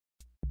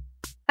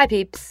Hi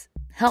peeps!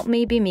 Help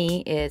Me Be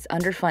Me is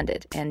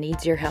underfunded and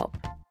needs your help.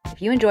 If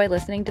you enjoy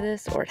listening to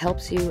this or it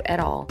helps you at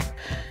all,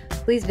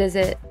 please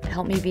visit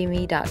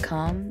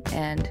helpmebeme.com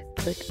and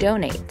click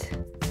donate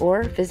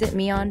or visit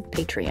me on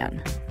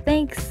Patreon.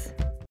 Thanks!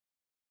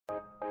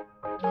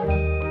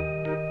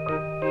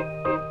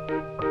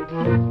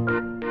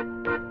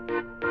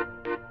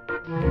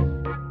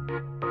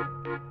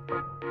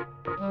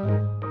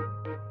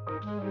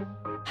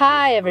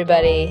 Hi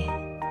everybody,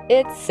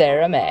 it's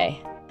Sarah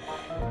May.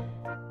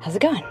 How's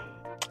it going?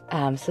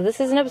 So this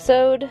is an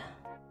episode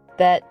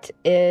that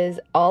is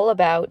all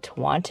about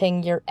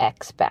wanting your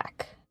ex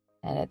back.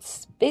 And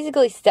it's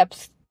basically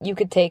steps you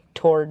could take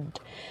toward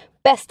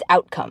best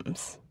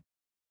outcomes.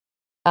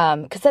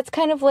 Because that's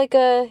kind of like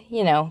a,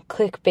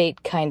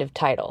 clickbait kind of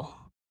title.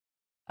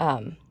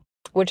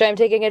 Which I'm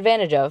taking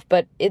advantage of,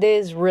 but it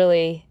is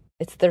really,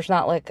 there's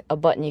not like a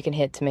button you can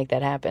hit to make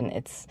that happen.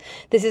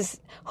 This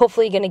is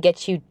hopefully going to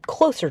get you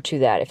closer to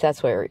that if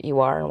that's where you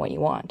are and what you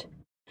want.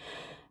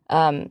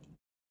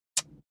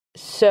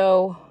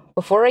 So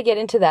before I get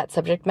into that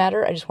subject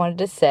matter, I just wanted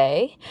to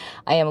say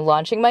I am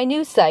launching my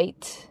new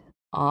site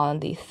on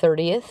the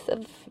 30th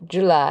of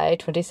July,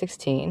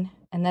 2016,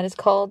 and that is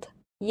called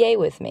Yay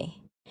With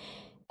Me.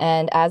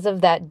 And as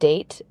of that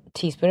date,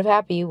 Teaspoon of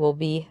Happy will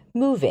be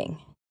moving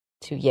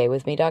to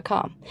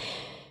yaywithme.com,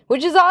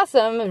 which is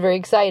awesome and very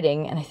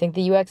exciting. And I think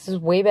the UX is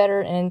way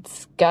better and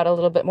it's got a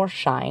little bit more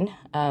shine.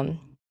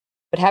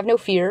 But have no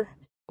fear.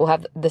 We'll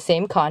have the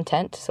same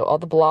content. So all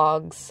the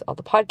blogs, all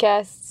the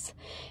podcasts,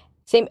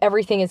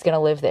 everything is going to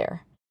live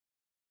there.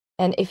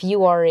 And if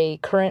you are a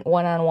current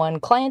one-on-one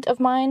client of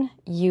mine,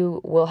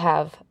 you will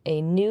have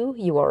a new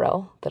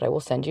URL that I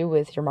will send you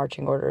with your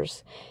marching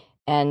orders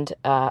and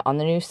on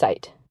the new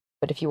site.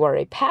 But if you are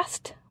a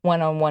past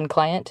one-on-one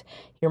client,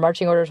 your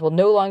marching orders will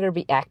no longer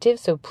be active,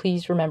 so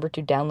please remember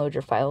to download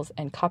your files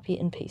and copy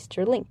and paste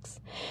your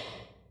links.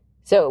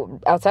 So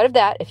outside of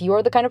that, if you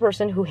are the kind of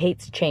person who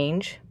hates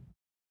change,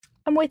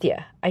 I'm with you.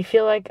 I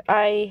feel like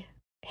I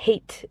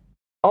hate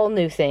all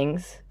new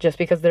things just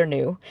because they're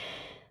new.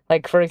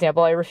 Like, for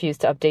example, I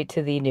refused to update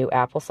to the new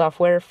Apple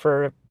software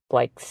for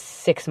like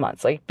 6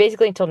 months, like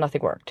basically until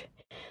nothing worked.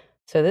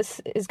 So this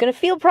is going to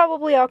feel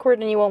probably awkward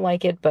and you won't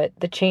like it, but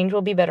the change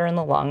will be better in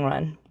the long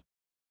run.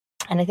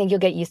 And I think you'll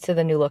get used to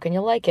the new look and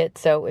you'll like it.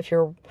 So if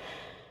you're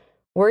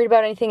worried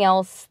about anything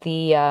else,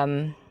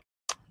 the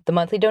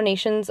monthly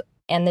donations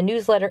and the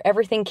newsletter,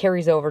 everything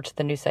carries over to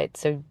the new site.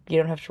 So you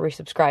don't have to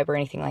resubscribe or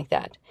anything like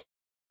that.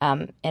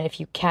 And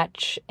if you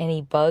catch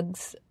any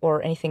bugs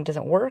or anything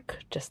doesn't work,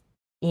 just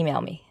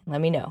email me and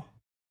let me know.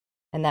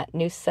 And that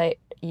new site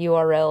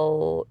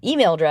URL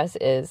email address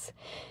is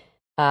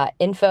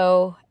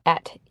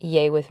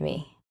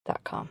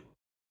info@yaywithme.com.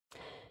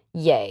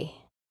 Yay.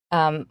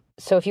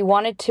 So if you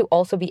wanted to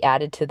also be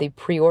added to the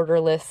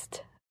pre-order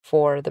list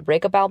for the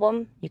Breakup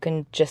album, you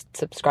can just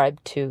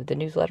subscribe to the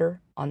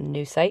newsletter on the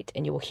new site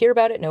and you will hear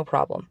about it, no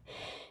problem.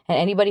 And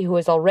anybody who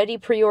has already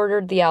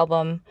pre-ordered the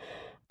album,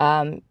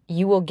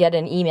 you will get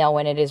an email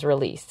when it is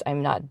released.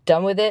 I'm not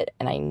done with it,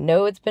 and I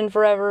know it's been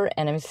forever,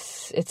 and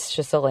it's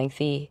just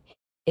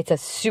it's a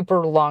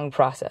super long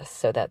process.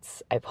 So I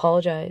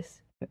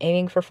apologize. I'm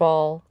aiming for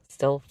fall,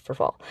 still for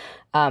fall.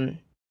 And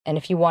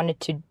if you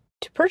wanted to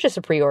purchase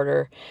a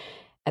pre-order,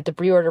 at the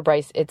pre-order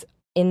price, it's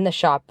in the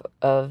shop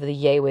of the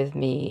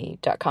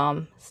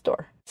yaywithme.com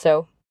store.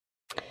 So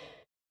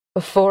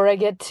before I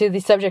get to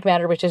the subject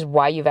matter, which is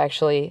why you've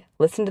actually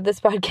listened to this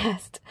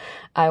podcast,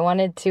 I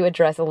wanted to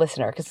address a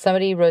listener because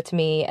somebody wrote to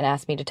me and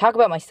asked me to talk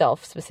about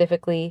myself,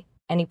 specifically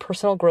any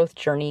personal growth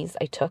journeys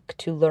I took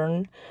to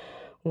learn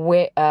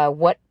what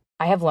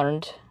I have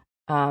learned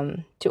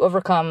to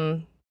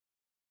overcome,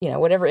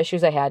 whatever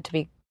issues I had to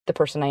be the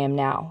person I am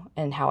now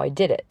and how I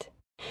did it.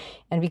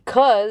 And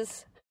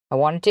because I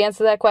wanted to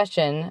answer that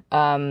question,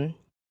 I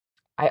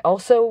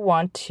also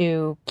want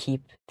to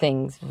keep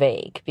things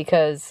vague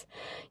because,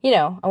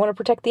 I want to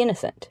protect the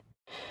innocent.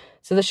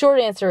 So the short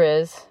answer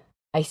is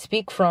I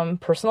speak from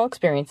personal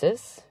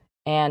experiences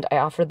and I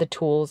offer the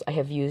tools I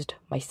have used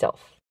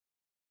myself.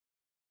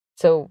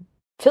 So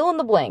fill in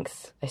the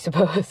blanks, I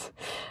suppose.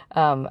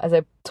 As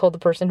I told the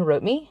person who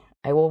wrote me,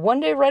 I will one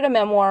day write a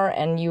memoir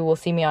and you will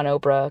see me on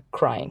Oprah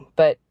crying.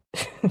 But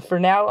for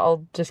now,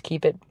 I'll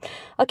keep it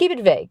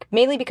vague,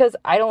 mainly because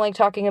I don't like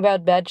talking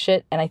about bad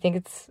shit and I think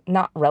it's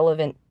not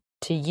relevant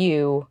to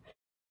you.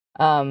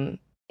 In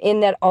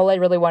that all I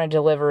really want to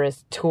deliver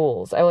is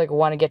tools. I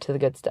want to get to the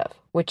good stuff,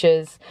 which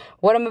is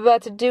what I'm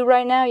about to do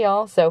right now,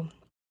 y'all. So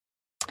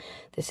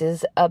this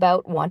is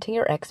about wanting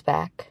your ex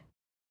back.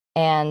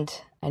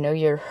 And I know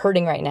you're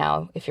hurting right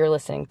now if you're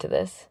listening to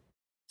this.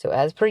 So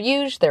as per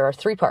usual, there are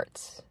 3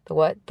 parts: the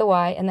what, the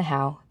why, and the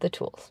how, the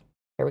tools.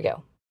 Here we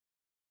go.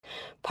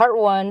 Part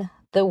 1,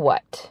 the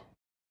what.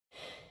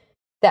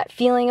 That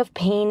feeling of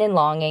pain and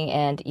longing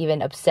and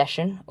even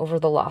obsession over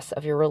the loss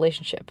of your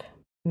relationship.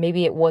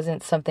 Maybe it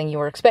wasn't something you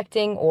were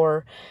expecting,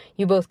 or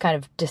you both kind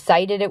of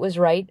decided it was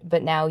right,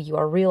 but now you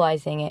are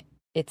realizing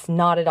it's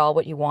not at all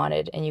what you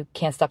wanted and you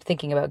can't stop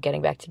thinking about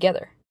getting back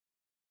together.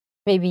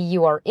 Maybe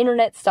you are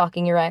internet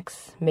stalking your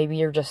ex. Maybe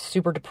you're just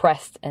super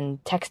depressed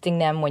and texting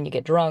them when you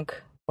get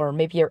drunk. Or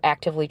maybe you're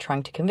actively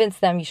trying to convince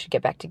them you should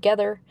get back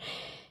together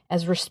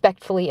as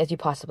respectfully as you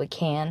possibly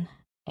can.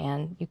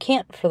 And you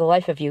can't, for the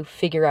life of you,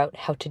 figure out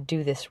how to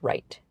do this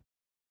right.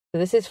 So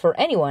this is for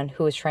anyone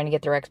who is trying to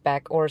get their ex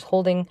back or is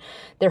holding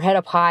their head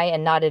up high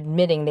and not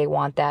admitting they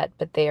want that,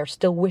 but they are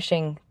still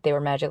wishing they were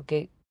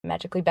magically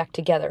back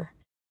together.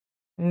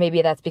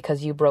 Maybe that's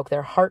because you broke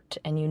their heart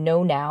and you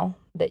know now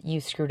that you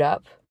screwed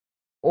up.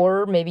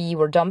 Or maybe you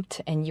were dumped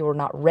and you were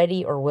not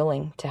ready or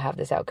willing to have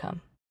this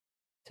outcome.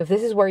 So if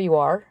this is where you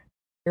are,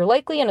 you're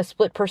likely in a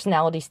split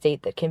personality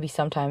state that can be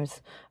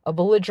sometimes a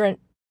belligerent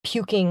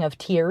puking of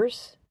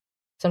tears,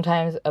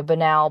 sometimes a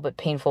banal but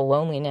painful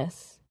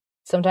loneliness.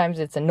 Sometimes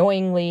it's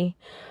annoyingly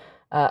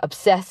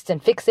obsessed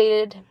and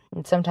fixated,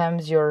 and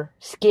sometimes you're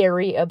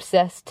scary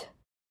obsessed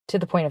to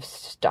the point of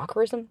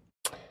stalkerism.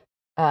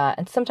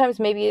 And sometimes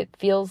maybe it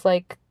feels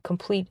like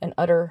complete and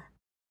utter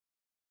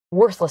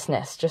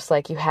worthlessness, just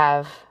like you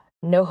have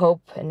no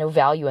hope and no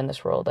value in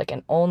this world, like,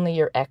 and only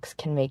your ex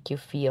can make you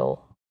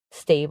feel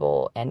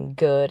stable and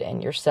good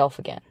and yourself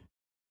again.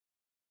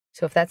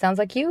 So if that sounds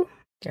like you,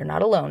 you're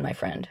not alone, my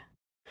friend,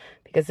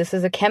 because this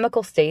is a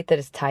chemical state that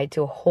is tied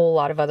to a whole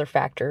lot of other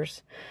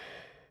factors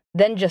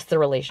than just the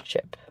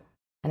relationship.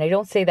 And I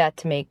don't say that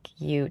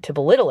to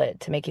belittle it,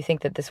 to make you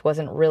think that this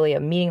wasn't really a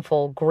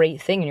meaningful,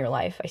 great thing in your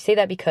life. I say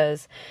that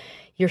because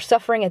you're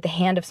suffering at the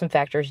hand of some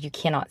factors you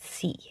cannot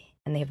see,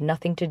 and they have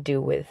nothing to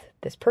do with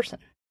this person.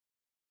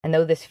 And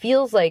though this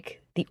feels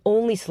like the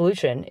only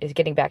solution is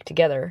getting back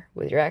together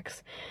with your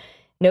ex,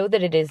 know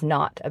that it is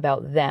not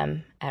about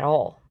them at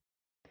all.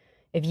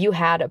 If you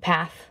had a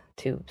path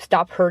to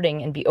stop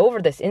hurting and be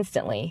over this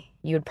instantly,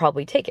 you would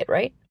probably take it,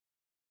 right?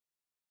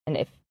 And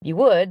if you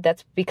would,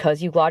 that's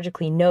because you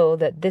logically know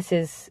that this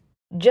is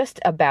just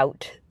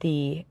about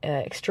the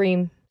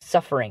extreme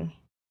suffering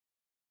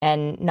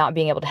and not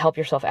being able to help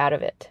yourself out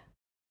of it.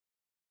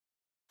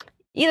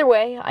 Either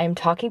way, I am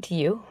talking to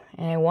you,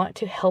 and I want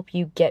to help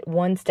you get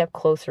one step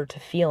closer to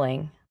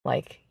feeling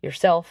like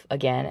yourself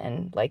again,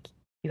 and like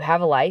you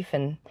have a life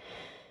and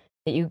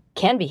that you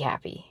can be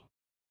happy.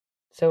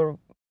 So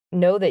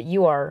know that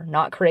you are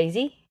not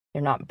crazy,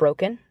 you're not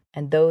broken,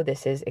 and though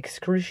this is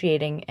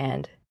excruciating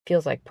and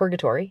feels like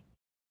purgatory,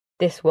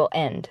 this will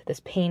end.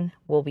 This pain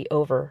will be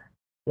over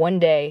one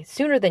day,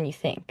 sooner than you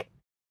think.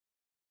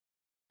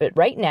 But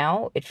right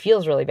now, it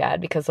feels really bad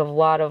because of a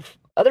lot of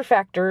other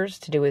factors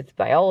to do with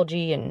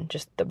biology and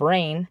just the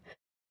brain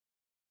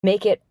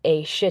make it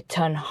a shit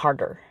ton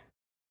harder.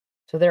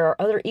 So there are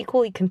other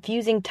equally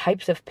confusing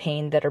types of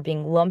pain that are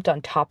being lumped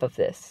on top of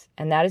this.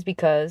 And that is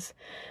because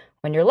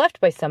when you're left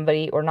by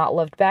somebody or not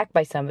loved back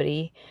by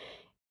somebody,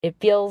 it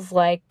feels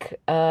like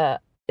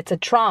it's a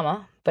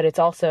trauma, but it's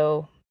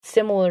also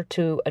similar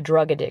to a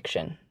drug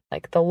addiction.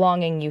 Like the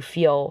longing you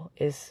feel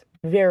is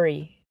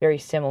very, very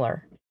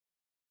similar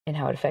in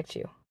how it affects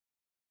you.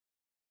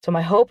 So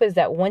my hope is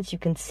that once you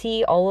can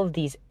see all of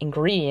these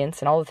ingredients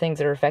and all the things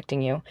that are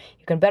affecting you,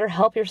 you can better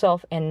help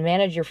yourself and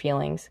manage your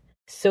feelings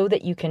so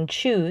that you can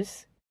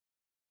choose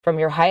from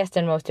your highest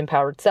and most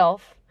empowered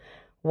self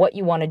what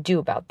you want to do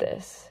about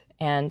this.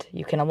 And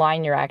you can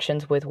align your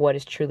actions with what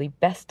is truly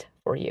best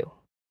for you.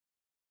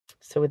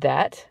 So with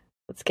that,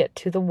 let's get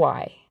to the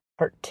why,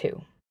 part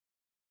 2.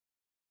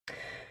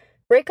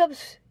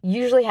 Breakups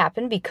usually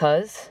happen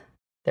because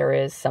there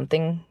is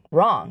something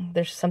wrong.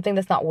 There's something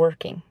that's not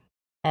working.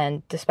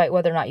 And despite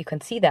whether or not you can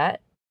see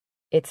that,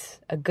 it's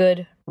a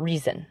good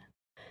reason.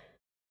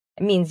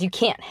 It means you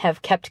can't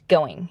have kept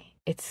going.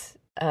 It's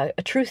a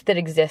truth that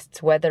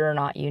exists whether or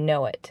not you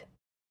know it.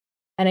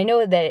 And I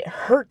know that it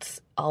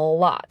hurts a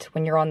lot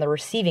when you're on the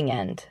receiving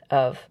end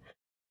of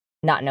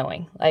not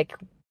knowing. Like,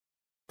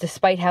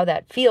 despite how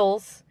that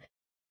feels,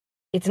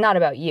 it's not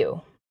about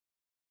you.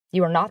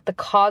 You are not the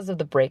cause of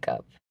the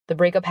breakup. The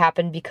breakup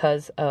happened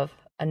because of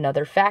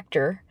another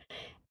factor.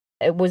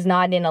 It was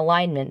not in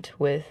alignment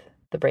with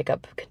the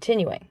breakup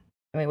continuing.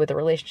 With the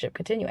relationship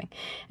continuing.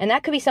 And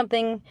that could be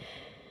something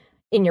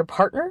in your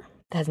partner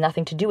that has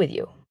nothing to do with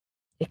you.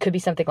 It could be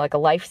something like a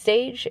life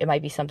stage. It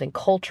might be something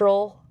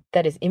cultural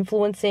that is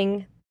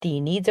influencing the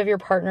needs of your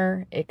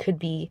partner. It could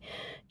be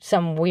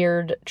some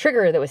weird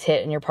trigger that was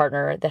hit in your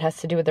partner that has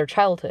to do with their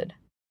childhood.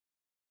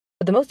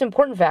 But the most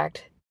important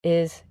fact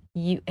is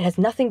it has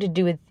nothing to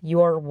do with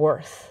your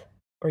worth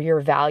or your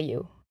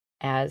value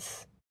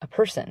as a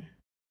person.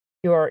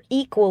 You are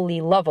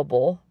equally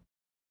lovable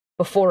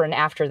before and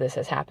after this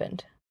has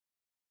happened.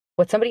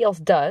 What somebody else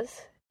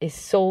does is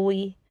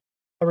solely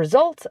a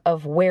result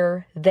of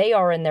where they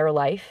are in their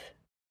life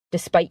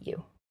despite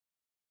you.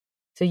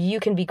 So you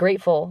can be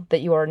grateful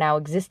that you are now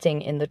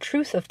existing in the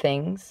truth of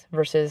things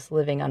versus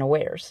living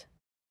unawares.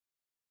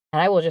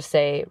 And I will just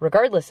say,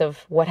 regardless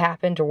of what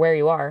happened or where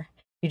you are,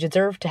 you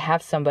deserve to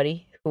have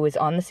somebody who is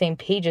on the same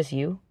page as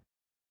you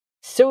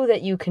so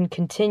that you can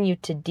continue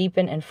to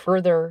deepen and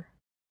further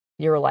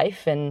your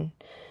life and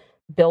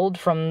build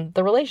from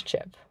the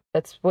relationship.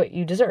 That's what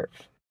you deserve.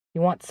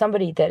 You want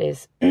somebody that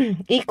is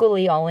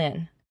equally all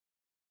in.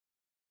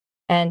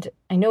 And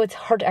I know it's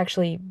hard to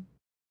actually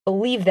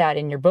believe that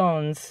in your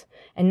bones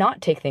and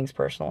not take things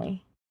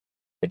personally.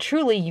 But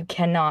truly, you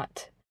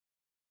cannot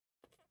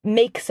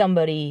make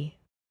somebody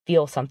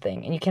feel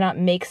something, and you cannot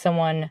make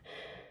someone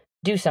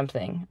do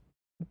something.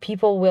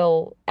 People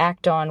will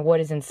act on what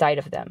is inside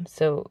of them.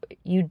 So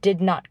you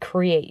did not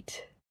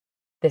create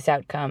this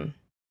outcome.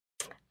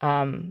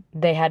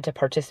 They had to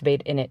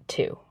participate in it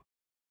too.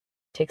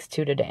 It takes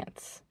two to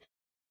dance.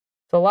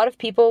 So a lot of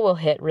people will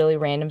hit really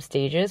random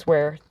stages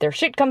where their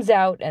shit comes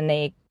out and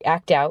they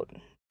act out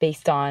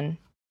based on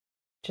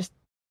just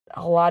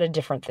a lot of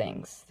different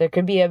things. There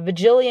could be a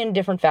bajillion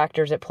different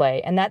factors at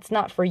play, and that's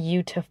not for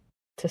you to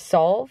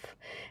solve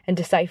and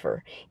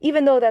decipher,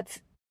 even though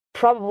that's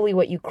probably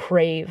what you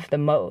crave the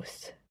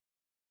most.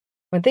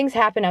 When things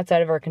happen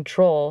outside of our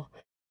control,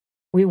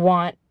 we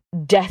want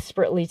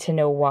desperately to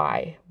know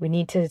why. We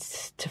need to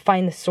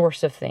find the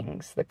source of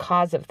things, the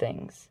cause of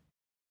things.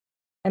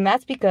 And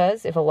that's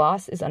because if a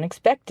loss is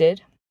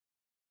unexpected,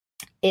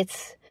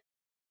 it's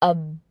a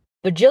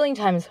bajillion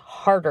times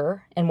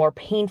harder and more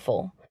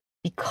painful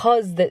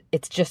because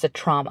it's just a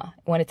trauma.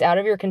 When it's out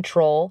of your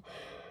control,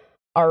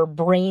 our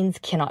brains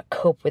cannot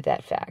cope with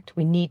that fact.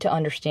 We need to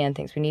understand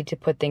things. We need to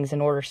put things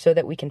in order so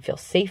that we can feel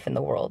safe in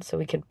the world, so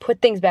we can put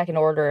things back in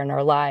order in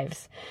our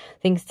lives.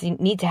 Things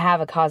need to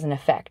have a cause and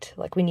effect,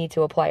 like we need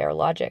to apply our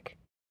logic.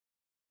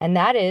 And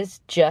that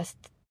is just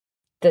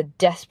the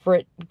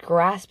desperate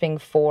grasping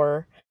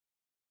for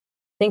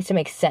things to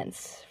make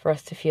sense, for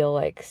us to feel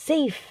like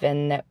safe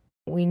and that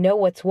we know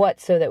what's what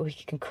so that we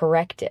can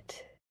correct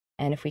it.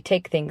 And if we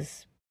take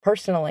things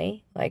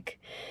personally, like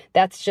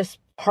that's just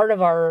part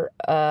of our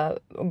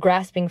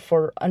grasping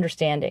for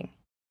understanding,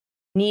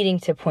 needing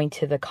to point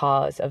to the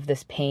cause of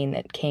this pain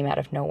that came out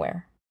of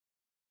nowhere.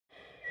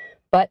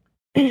 But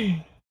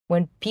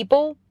when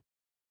people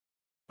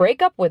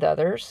break up with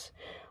others,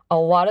 a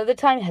lot of the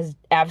time it has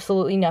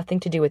absolutely nothing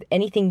to do with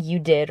anything you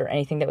did or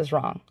anything that was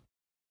wrong.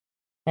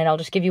 And I'll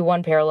just give you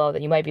one parallel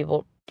that you might be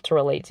able to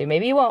relate to.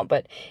 Maybe you won't,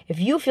 but if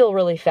you feel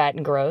really fat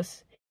and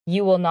gross,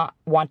 you will not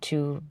want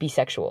to be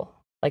sexual.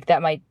 Like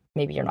that might,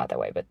 maybe you're not that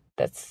way, but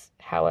that's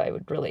how I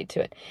would relate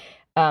to it.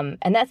 And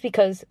that's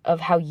because of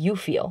how you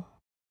feel.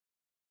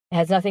 It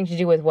has nothing to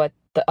do with what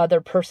the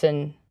other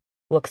person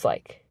looks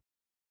like.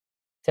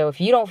 So if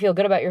you don't feel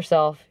good about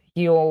yourself,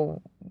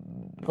 you'll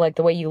like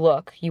the way you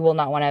look, you will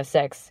not want to have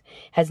sex.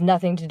 It has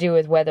nothing to do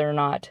with whether or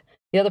not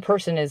the other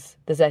person is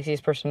the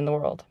sexiest person in the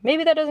world.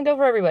 Maybe that doesn't go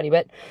for everybody,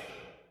 but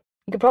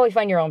you could probably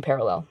find your own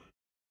parallel.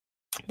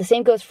 The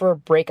same goes for a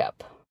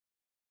breakup.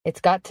 It's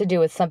got to do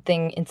with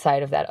something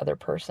inside of that other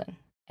person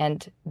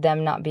and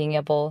them not being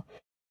able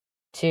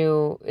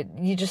to,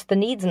 the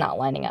needs not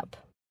lining up.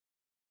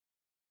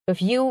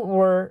 If you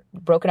were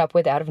broken up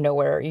with out of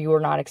nowhere, you were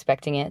not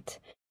expecting it,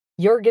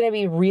 you're going to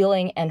be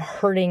reeling and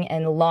hurting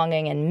and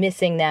longing and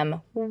missing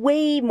them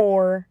way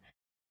more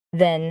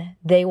than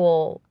they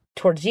will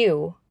towards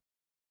you.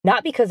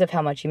 Not because of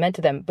how much you meant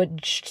to them,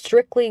 but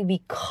strictly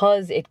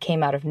because it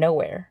came out of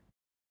nowhere.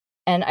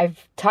 And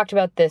I've talked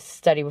about this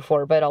study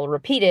before, but I'll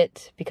repeat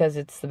it because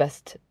it's the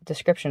best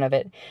description of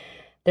it.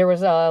 There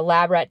was a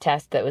lab rat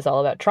test that was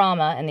all about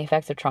trauma and the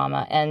effects of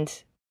trauma.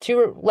 And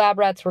 2 lab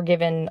rats were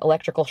given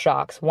electrical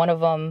shocks. One of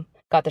them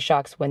got the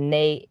shocks when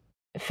they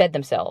fed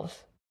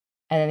themselves.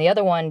 And then the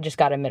other one just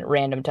got them at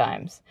random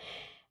times.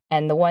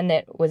 And the one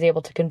that was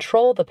able to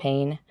control the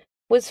pain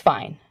was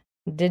fine.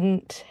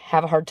 Didn't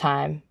have a hard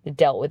time. It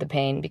dealt with the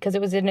pain because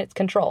it was in its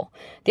control.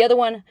 The other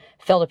one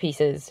fell to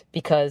pieces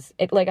because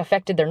it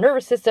affected their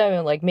nervous system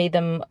and made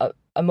them a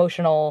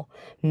emotional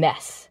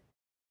mess.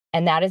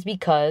 And that is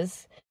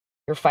because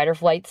your fight or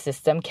flight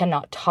system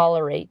cannot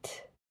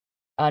tolerate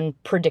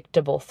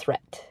unpredictable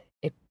threat.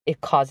 It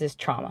causes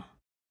trauma.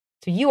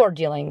 So you are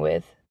dealing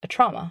with a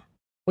trauma,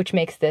 which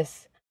makes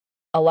this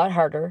a lot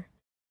harder,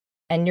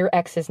 and your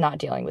ex is not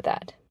dealing with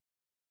that.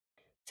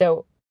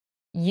 So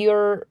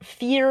your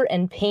fear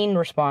and pain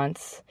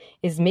response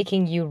is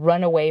making you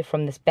run away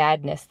from this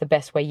badness the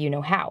best way you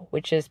know how,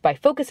 which is by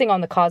focusing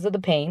on the cause of the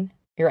pain,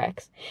 your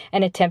ex,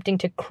 and attempting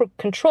to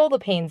control the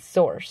pain's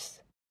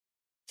source.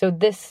 So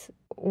this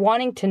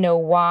wanting to know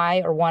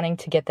why, or wanting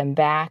to get them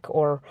back,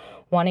 or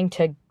wanting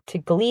to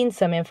glean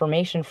some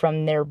information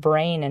from their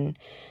brain and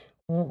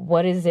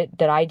what is it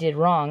that I did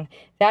wrong,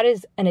 that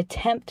is an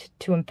attempt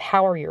to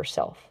empower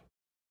yourself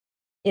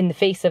in the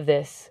face of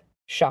this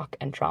shock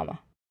and trauma.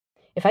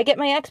 If I get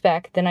my ex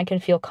back, then I can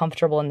feel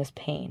comfortable in this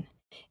pain.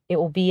 It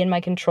will be in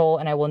my control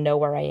and I will know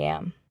where I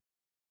am.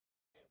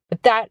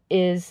 But that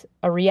is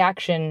a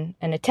reaction,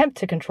 an attempt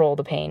to control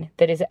the pain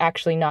that is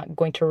actually not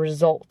going to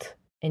result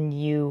in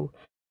you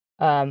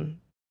feeling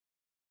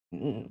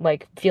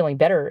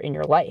better in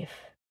your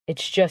life.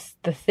 It's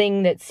just the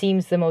thing that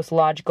seems the most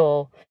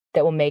logical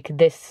that will make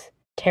this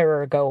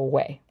terror go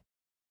away.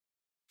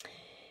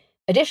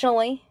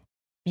 Additionally,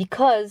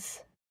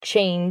 because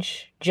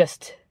change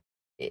just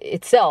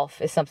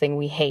itself is something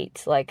we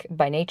hate,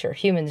 by nature,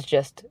 humans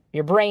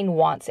your brain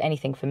wants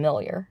anything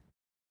familiar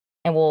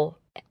and will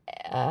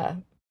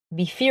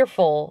be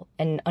fearful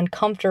and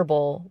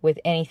uncomfortable with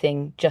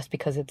anything just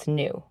because it's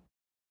new.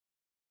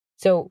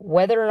 So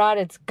whether or not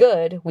it's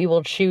good, we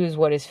will choose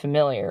what is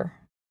familiar.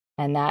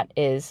 And that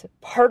is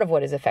part of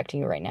what is affecting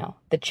you right now,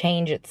 the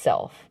change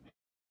itself.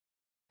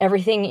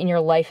 Everything in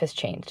your life has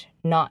changed,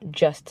 not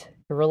just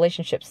your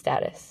relationship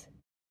status.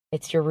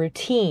 It's your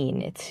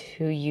routine. It's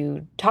who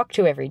you talk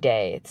to every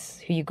day. It's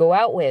who you go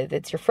out with.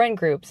 It's your friend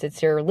groups.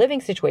 It's your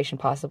living situation,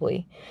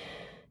 possibly.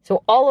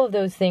 So all of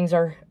those things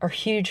are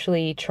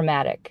hugely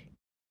traumatic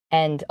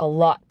and a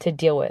lot to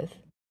deal with,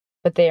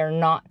 but they are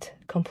not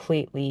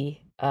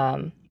completely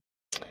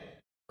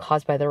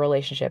caused by the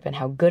relationship and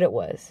how good it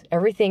was.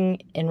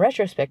 Everything in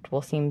retrospect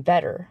will seem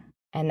better.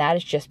 And that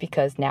is just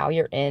because now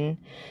you're in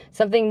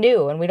something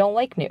new and we don't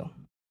like new.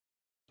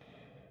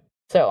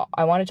 So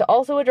I wanted to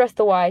also address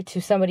the why to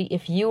somebody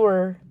if you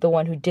were the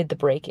one who did the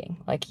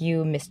breaking, like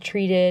you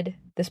mistreated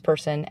this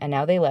person and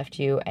now they left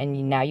you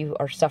and now you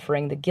are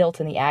suffering the guilt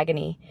and the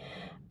agony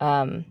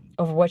over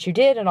what you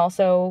did and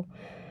also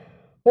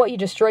what you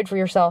destroyed for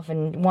yourself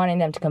and wanting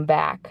them to come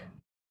back.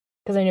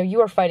 Because I know you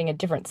are fighting a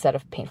different set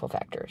of painful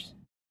factors.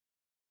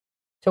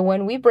 So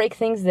when we break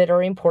things that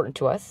are important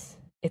to us,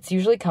 it's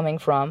usually coming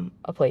from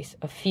a place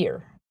of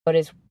fear, but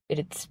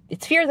it's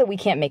fear that we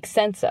can't make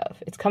sense of.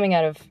 It's coming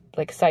out of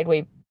like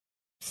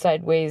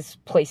sideways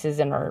places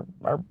in our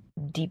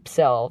deep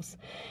selves.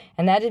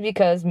 And that is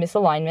because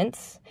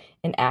misalignments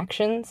in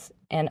actions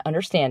and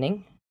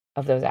understanding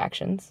of those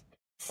actions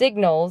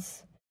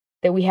signals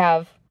that we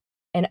have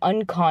an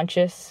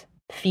unconscious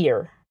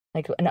fear,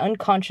 like an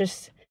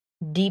unconscious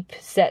deep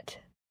set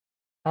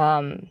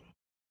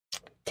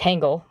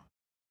tangle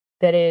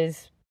that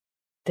is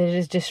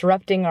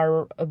disrupting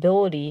our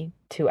ability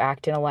to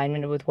act in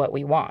alignment with what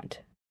we want.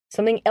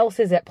 Something else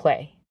is at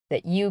play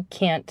that you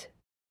can't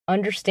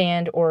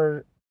understand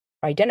or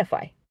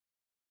identify.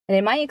 And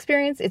in my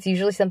experience, it's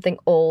usually something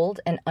old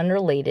and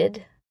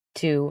unrelated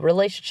to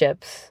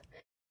relationships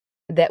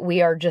that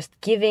we are just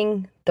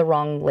giving the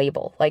wrong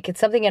label. Like it's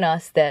something in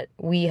us that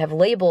we have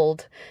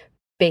labeled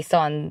based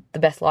on the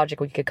best logic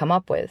we could come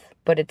up with,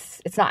 but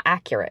it's not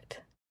accurate.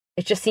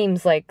 It just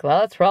seems like,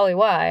 well, that's probably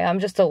why I'm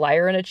just a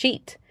liar and a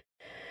cheat.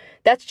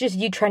 That's just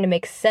you trying to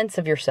make sense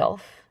of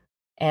yourself,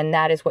 and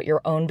that is what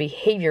your own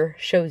behavior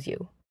shows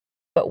you.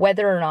 But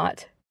whether or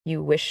not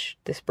you wish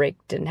this break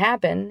didn't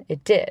happen,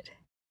 it did.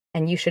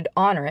 And you should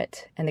honor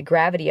it and the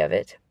gravity of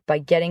it by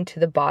getting to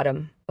the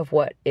bottom of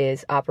what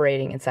is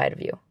operating inside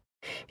of you.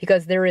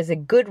 Because there is a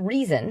good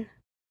reason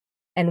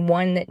and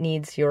one that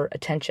needs your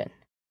attention.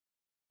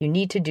 You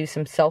need to do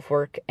some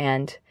self-work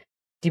and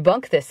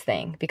debunk this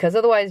thing, because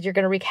otherwise you're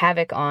going to wreak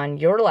havoc on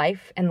your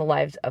life and the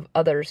lives of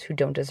others who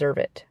don't deserve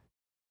it.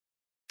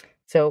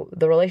 So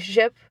the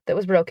relationship that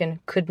was broken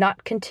could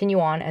not continue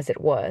on as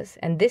it was.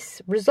 And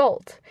this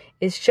result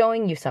is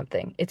showing you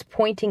something. It's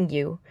pointing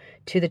you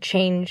to the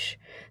change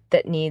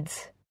that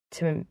needs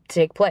to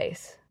take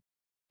place.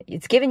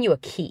 It's given you a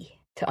key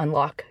to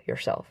unlock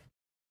yourself.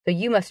 So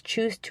you must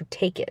choose to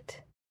take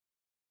it.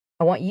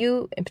 I want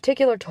you in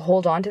particular to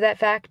hold on to that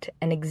fact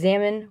and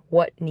examine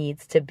what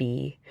needs to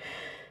be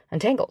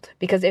untangled.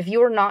 Because if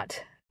you are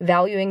not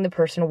valuing the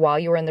person while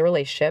you were in the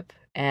relationship,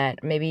 and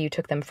maybe you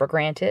took them for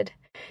granted,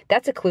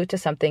 that's a clue to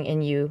something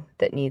in you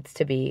that needs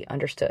to be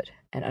understood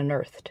and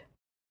unearthed.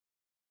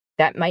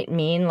 That might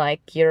mean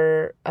like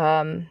you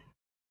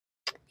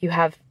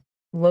have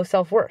low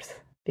self-worth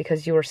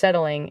because you were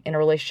settling in a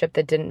relationship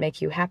that didn't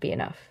make you happy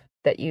enough,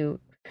 that you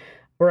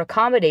were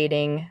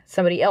accommodating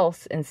somebody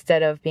else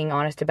instead of being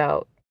honest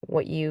about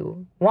what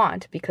you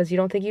want because you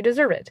don't think you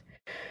deserve it.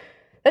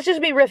 That's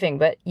just me riffing,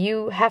 but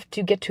you have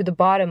to get to the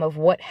bottom of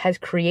what has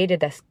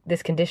created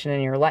this condition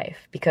in your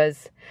life,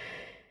 because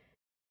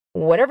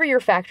whatever your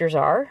factors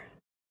are,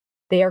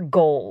 they are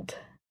gold.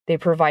 They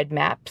provide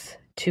maps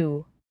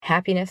to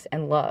happiness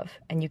and love.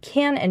 And you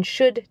can and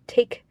should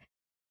take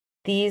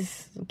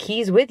these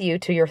keys with you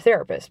to your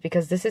therapist,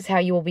 because this is how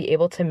you will be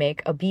able to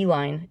make a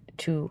beeline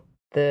to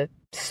the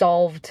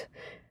solved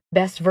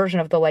best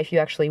version of the life you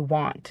actually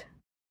want.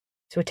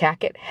 So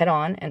attack it head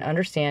on and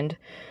understand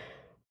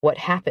what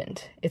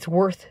happened. It's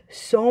worth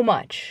so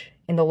much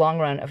in the long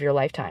run of your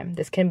lifetime.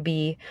 This can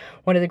be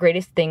one of the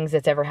greatest things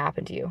that's ever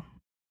happened to you.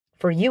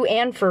 For you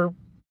and for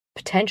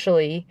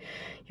potentially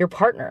your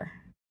partner.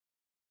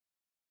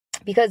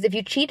 Because if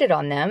you cheated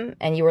on them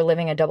and you were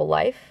living a double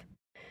life,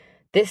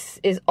 this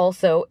is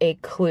also a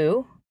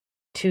clue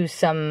to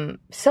some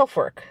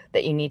self-work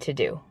that you need to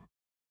do.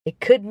 It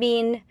could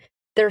mean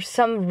there's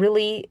some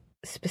really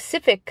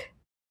specific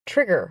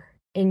trigger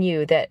in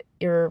you that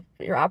you're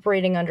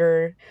operating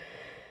under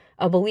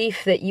a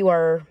belief that you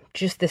are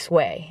just this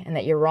way and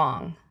that you're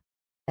wrong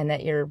and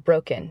that you're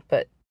broken.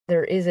 But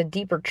there is a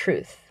deeper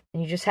truth,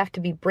 and you just have to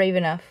be brave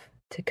enough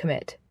to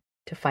commit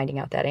to finding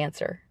out that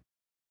answer.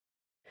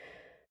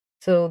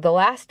 So the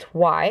last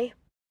why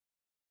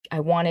I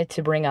wanted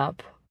to bring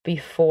up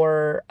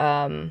before,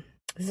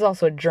 this is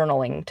also a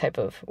journaling type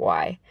of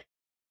why.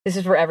 This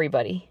is for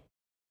everybody.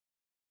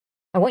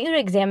 I want you to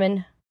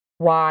examine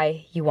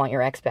why you want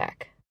your ex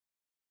back.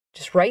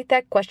 Just write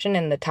that question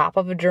in the top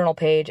of a journal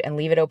page and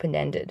leave it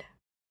open-ended.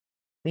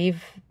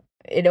 Leave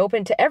it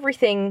opened to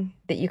everything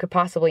that you could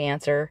possibly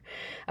answer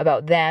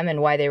about them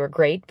and why they were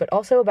great, but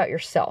also about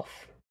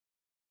yourself.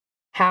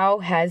 How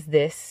has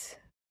this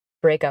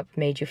breakup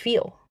made you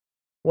feel?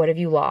 What have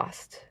you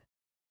lost?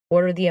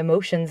 What are the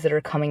emotions that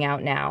are coming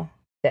out now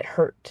that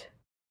hurt?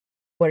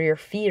 What are your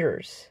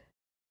fears?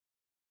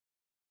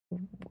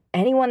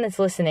 Anyone that's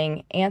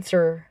listening,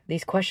 answer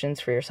these questions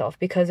for yourself,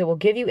 because it will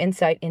give you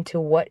insight into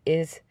what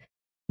is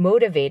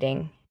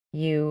motivating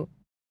you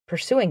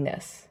pursuing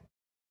this.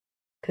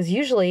 Because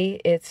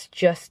usually it's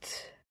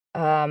just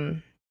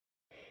a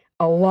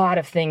lot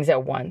of things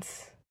at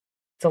once.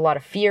 It's a lot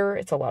of fear,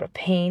 it's a lot of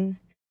pain,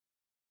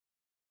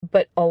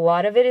 but a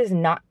lot of it is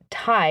not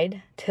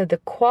tied to the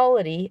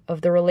quality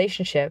of the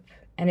relationship,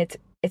 and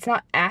it's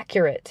not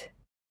accurate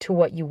to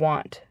what you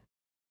want.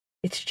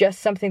 It's just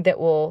something that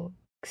will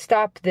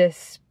stop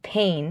this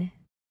pain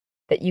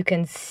that you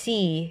can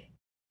see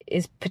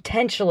is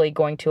potentially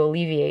going to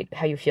alleviate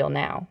how you feel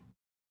now.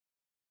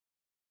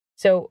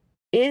 So,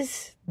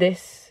 is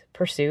this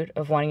pursuit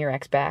of wanting your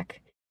ex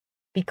back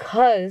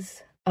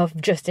because of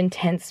just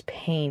intense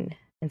pain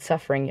and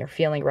suffering you're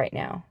feeling right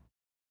now?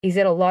 Is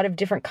it a lot of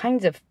different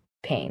kinds of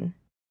pain?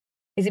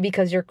 Is it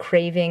because you're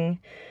craving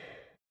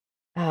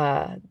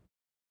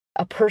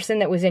a person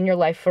that was in your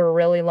life for a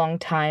really long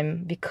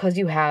time because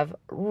you have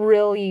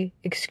really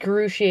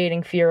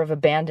excruciating fear of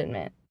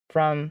abandonment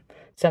from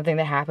something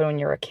that happened when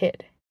you were a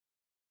kid?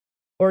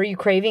 Or are you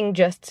craving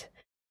just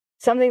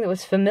something that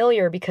was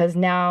familiar because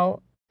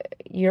now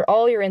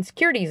all your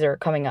insecurities are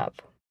coming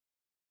up?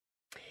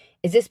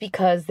 Is this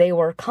because they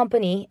were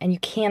company and you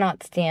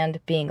cannot stand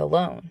being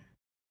alone?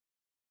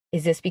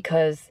 Is this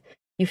because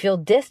you feel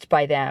dissed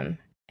by them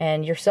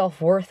and your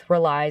self-worth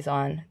relies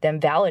on them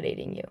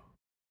validating you?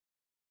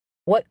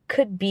 What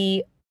could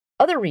be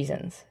other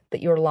reasons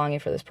that you're longing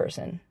for this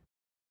person?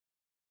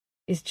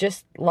 Is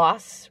just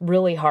loss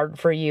really hard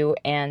for you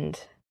and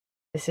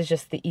this is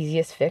just the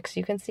easiest fix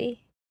you can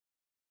see?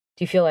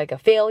 Do you feel like a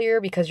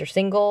failure because you're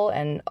single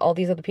and all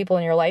these other people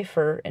in your life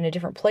are in a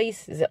different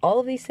place? Is it all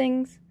of these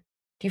things?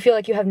 Do you feel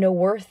like you have no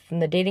worth in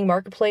the dating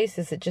marketplace?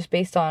 Is it just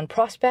based on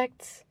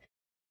prospects?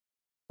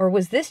 Or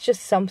was this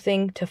just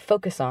something to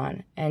focus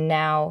on and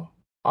now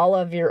all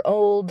of your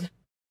old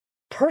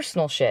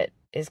personal shit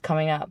is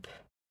coming up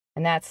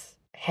and that's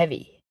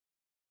heavy?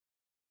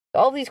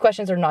 All of these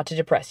questions are not to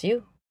depress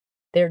you.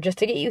 They're just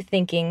to get you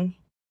thinking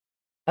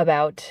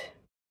about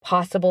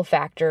possible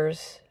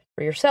factors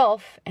for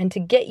yourself and to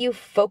get you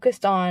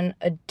focused on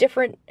a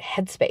different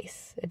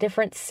headspace, a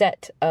different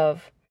set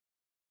of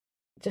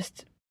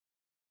just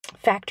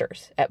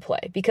factors at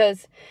play.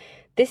 Because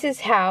this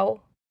is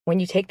how, when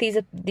you take these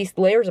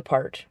layers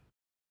apart,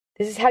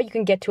 this is how you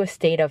can get to a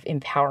state of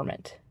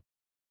empowerment.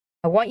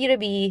 I want you to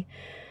be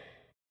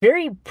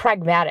very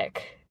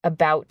pragmatic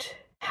about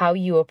how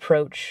you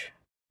approach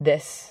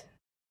this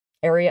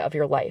area of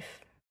your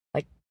life.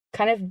 Like,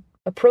 kind of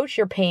approach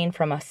your pain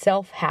from a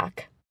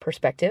self-hack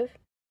perspective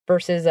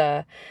versus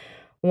a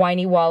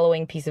whiny,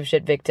 wallowing piece of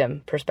shit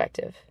victim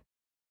perspective.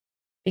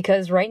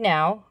 Because right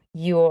now,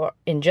 you're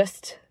in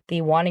just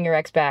the wanting your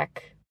ex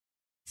back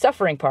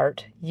suffering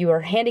part, you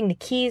are handing the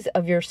keys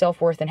of your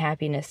self-worth and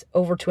happiness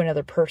over to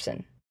another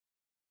person.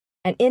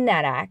 And in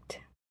that act,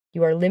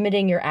 you are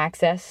limiting your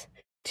access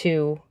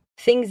to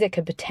things that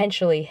could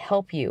potentially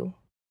help you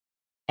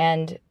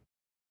and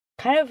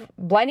kind of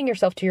blinding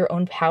yourself to your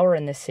own power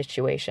in this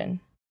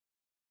situation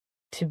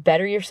to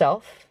better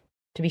yourself,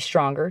 to be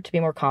stronger, to be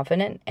more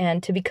confident,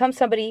 and to become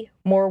somebody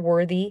more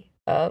worthy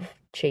of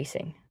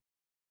chasing.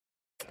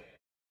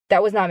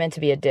 That was not meant to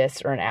be a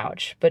diss or an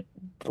ouch, but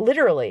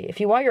literally,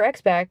 if you want your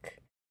ex back,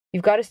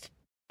 you've got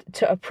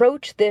to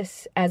approach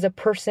this as a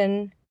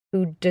person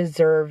who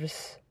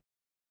deserves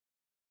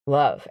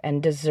love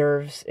and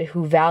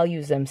who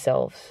values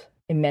themselves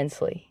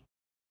immensely.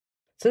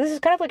 So this is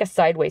kind of like a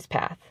sideways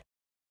path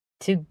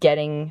to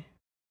getting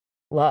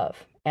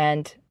love.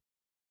 And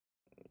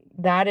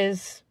that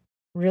is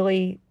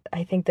really,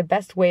 I think, the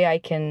best way I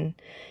can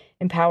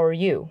empower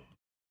you.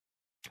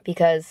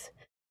 Because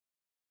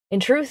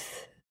in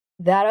truth,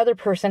 that other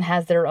person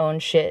has their own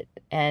shit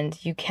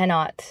and you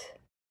cannot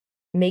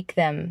make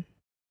them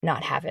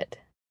not have it.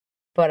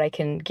 But I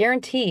can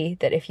guarantee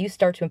that if you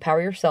start to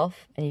empower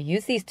yourself and you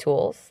use these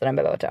tools that I'm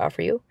about to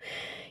offer you,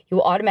 you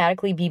will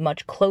automatically be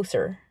much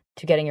closer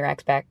to getting your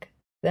ex back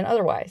than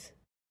otherwise.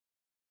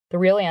 The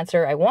real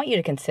answer I want you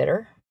to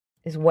consider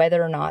is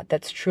whether or not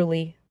that's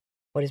truly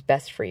what is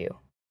best for you.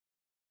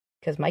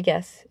 Because my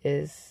guess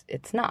is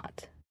it's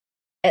not.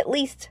 At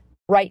least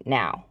right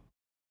now.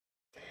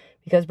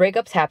 Because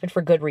breakups happen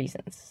for good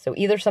reasons. So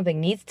either something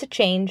needs to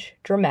change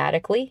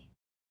dramatically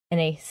in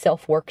a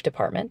self-work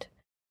department,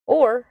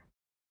 or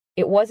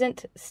it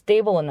wasn't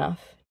stable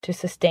enough to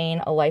sustain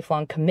a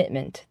lifelong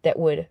commitment that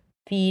would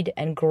feed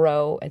and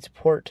grow and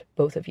support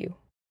both of you.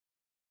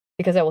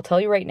 Because I will tell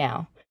you right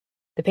now,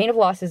 the pain of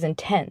loss is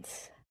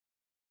intense,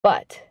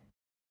 but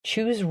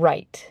choose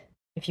right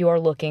if you are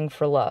looking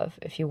for love,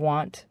 if you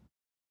want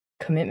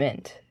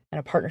commitment and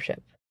a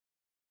partnership.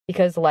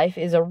 Because life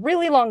is a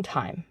really long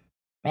time,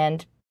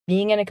 and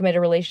being in a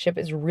committed relationship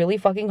is really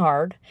fucking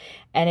hard,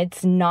 and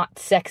it's not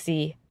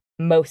sexy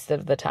most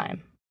of the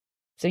time.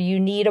 So you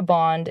need a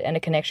bond and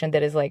a connection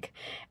that is like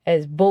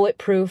as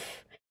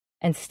bulletproof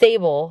and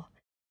stable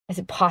as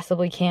it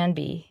possibly can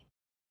be.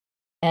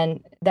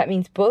 And that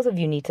means both of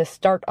you need to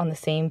start on the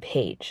same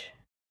page.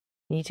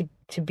 You need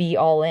to be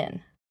all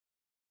in.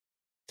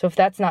 So if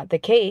that's not the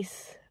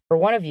case for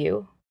one of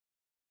you,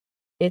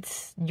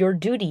 it's your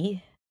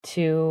duty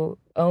to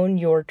own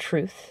your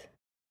truth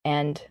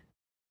and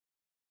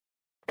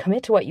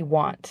commit to what you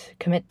want,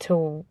 commit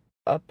to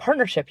a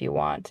partnership you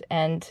want,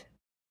 and,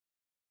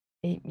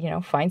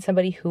 find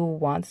somebody who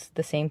wants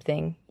the same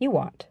thing you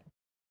want.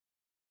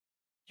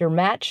 Your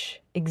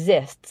match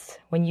exists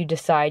when you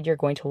decide you're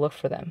going to look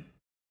for them,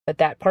 but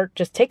that part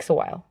just takes a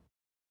while.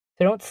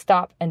 So don't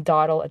stop and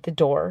dawdle at the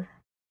door.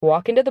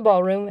 Walk into the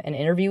ballroom and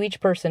interview each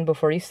person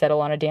before you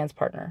settle on a dance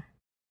partner.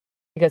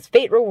 Because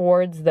fate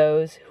rewards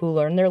those who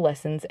learn their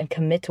lessons and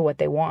commit to what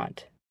they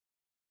want.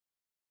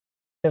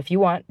 So if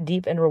you want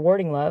deep and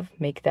rewarding love,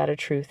 make that a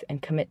truth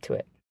and commit to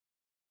it.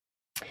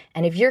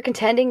 And if you're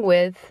contending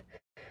with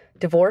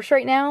divorce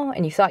right now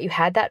and you thought you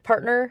had that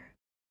partner,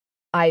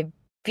 I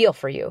feel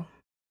for you.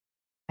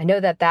 I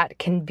know that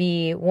can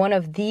be one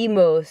of the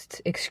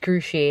most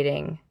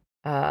excruciating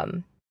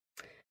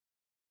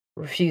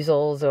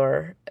refusals,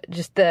 or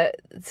just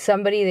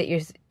somebody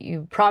that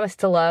you promised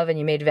to love and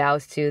you made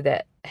vows to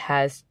that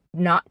has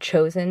not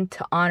chosen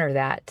to honor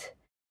that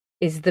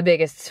is the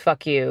biggest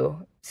fuck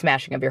you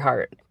smashing of your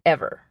heart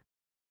ever.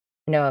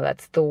 No,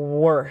 that's the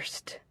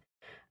worst.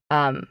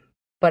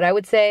 But I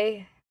would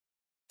say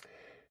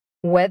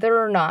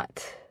whether or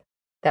not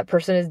that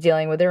person is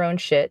dealing with their own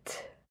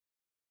shit,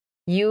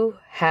 you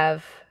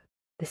have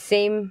the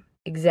same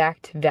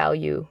exact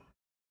value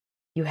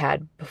you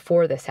had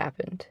before this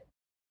happened.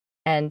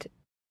 And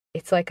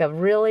it's like a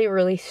really,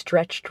 really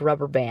stretched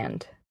rubber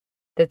band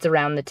that's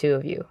around the two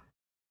of you.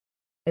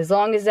 As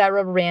long as that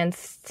rubber band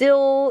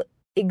still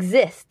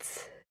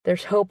exists,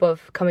 there's hope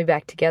of coming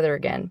back together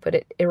again. But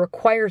it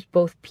requires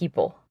both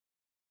people.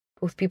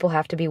 Both people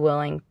have to be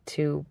willing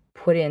to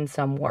put in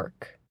some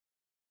work.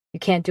 You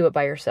can't do it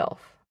by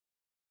yourself.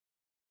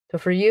 So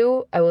for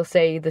you, I will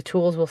say the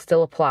tools will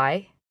still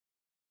apply,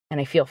 and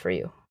I feel for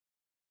you.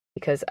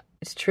 Because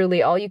it's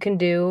truly all you can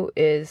do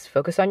is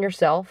focus on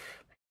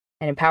yourself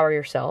and empower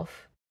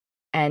yourself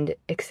and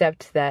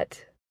accept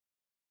that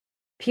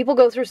people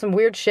go through some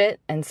weird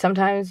shit, and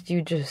sometimes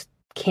you just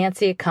can't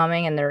see it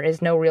coming and there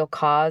is no real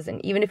cause.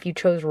 And even if you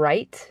chose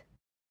right,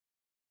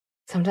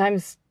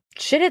 sometimes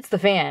shit hits the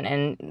fan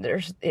and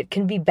it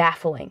can be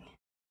baffling.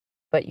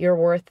 But your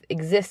worth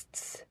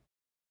exists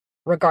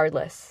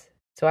regardless.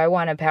 So I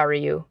want to empower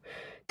you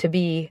to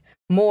be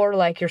more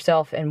like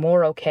yourself and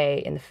more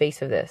okay in the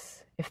face of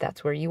this, if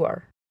that's where you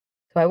are.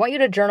 So I want you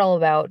to journal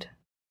about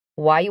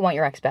why you want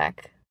your ex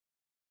back.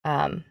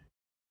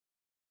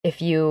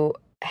 If you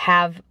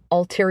have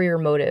ulterior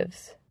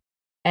motives.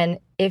 And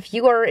if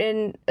you are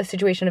in a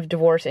situation of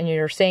divorce and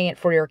you're saying it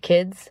for your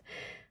kids,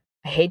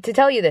 I hate to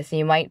tell you this, and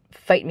you might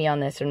fight me on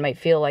this, or it might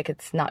feel like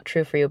it's not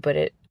true for you,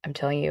 but I'm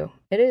telling you,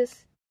 it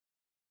is.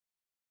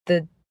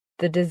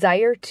 The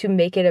desire to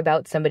make it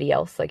about somebody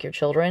else, like your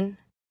children,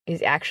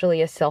 is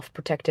actually a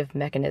self-protective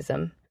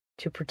mechanism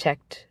to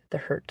protect the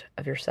hurt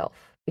of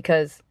yourself.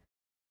 Because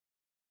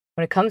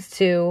when it comes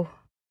to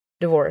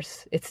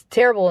divorce, it's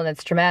terrible and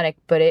it's traumatic,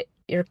 but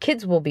your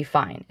kids will be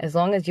fine. As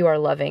long as you are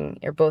loving,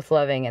 you're both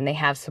loving, and they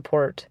have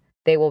support,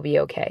 they will be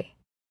okay.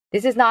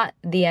 This is not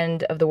the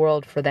end of the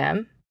world for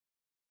them.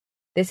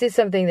 This is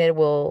something that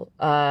will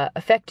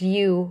affect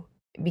you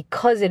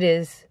because it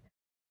is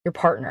your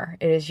partner.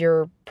 It is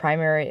your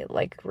primary,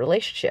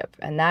 relationship.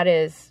 And that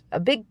is a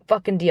big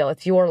fucking deal.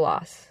 It's your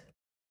loss.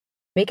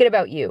 Make it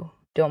about you.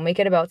 Don't make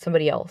it about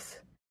somebody else.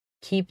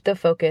 Keep the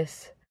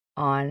focus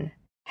on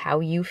how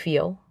you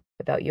feel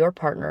about your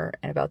partner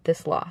and about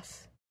this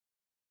loss.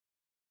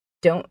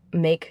 Don't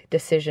make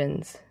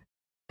decisions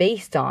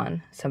based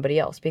on somebody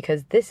else,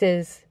 because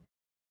it's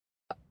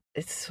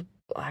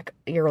like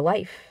your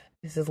life.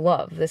 This is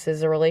love. This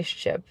is a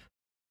relationship.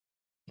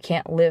 You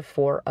can't live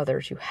for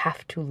others. You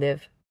have to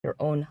live your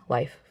own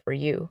life for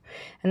you.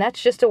 And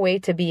that's just a way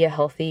to be a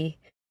healthy,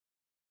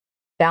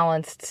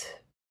 balanced,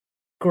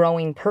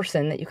 growing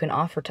person that you can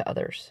offer to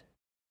others.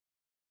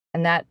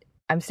 And that,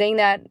 I'm saying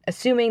that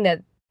assuming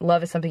that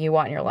love is something you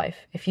want in your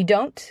life. If you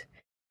don't,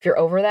 if you're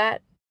over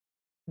that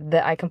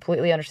I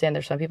completely understand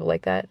there's some people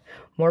like that.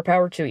 More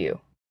power to you.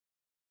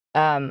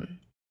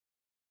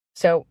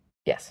 So,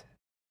 yes,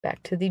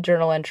 back to the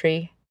journal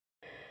entry.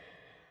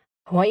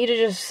 I want you to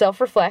just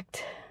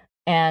self-reflect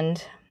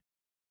and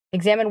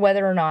examine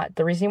whether or not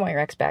the reason you want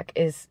your ex back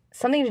is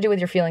something to do with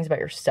your feelings about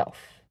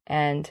yourself.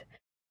 And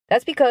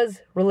that's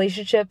because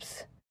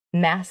relationships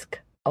mask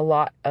a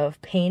lot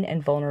of pain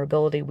and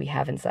vulnerability we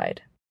have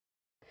inside.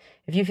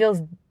 If you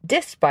feel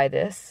dissed by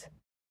this,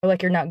 or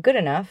like you're not good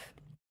enough,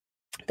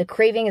 the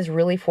craving is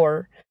really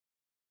for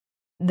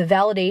the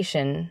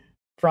validation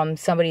from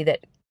somebody that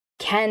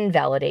can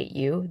validate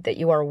you, that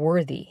you are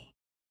worthy.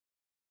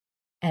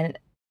 And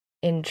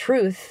in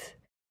truth,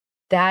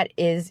 that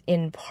is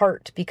in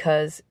part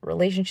because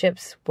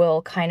relationships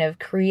will kind of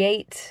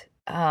create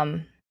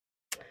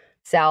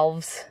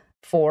salves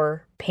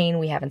for pain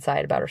we have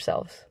inside about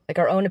ourselves, like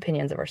our own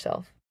opinions of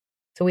ourselves.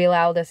 So we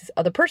allow this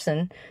other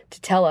person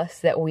to tell us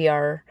that we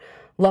are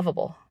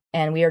lovable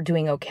and we are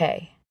doing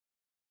okay.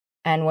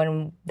 And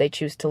when they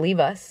choose to leave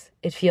us,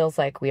 it feels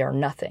like we are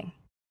nothing.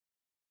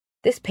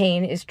 This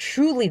pain is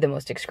truly the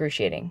most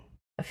excruciating,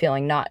 a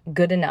feeling not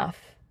good enough,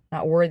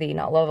 not worthy,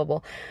 not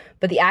lovable.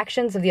 But the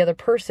actions of the other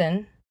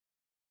person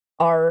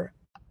are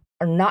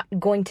not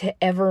going to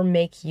ever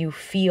make you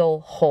feel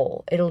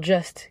whole. It'll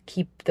just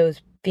keep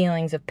those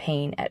feelings of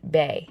pain at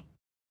bay.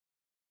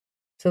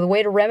 So the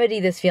way to remedy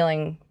this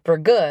feeling for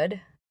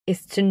good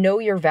is to know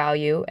your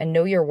value and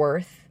know your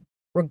worth,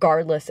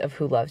 regardless of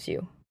who loves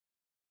you.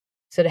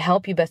 So to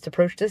help you best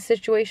approach this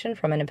situation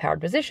from an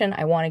empowered position,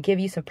 I want to give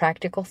you some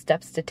practical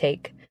steps to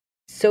take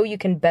so you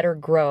can better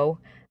grow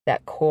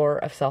that core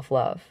of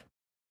self-love.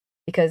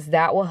 Because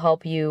that will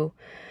help you,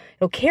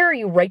 it'll carry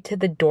you right to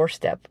the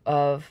doorstep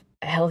of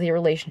a healthy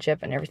relationship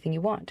and everything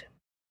you want.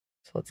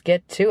 So let's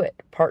get to it.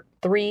 Part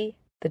 3,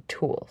 the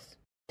tools.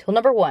 Tool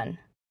number 1,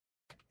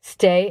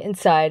 stay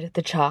inside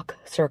the chalk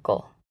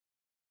circle.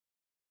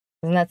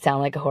 Doesn't that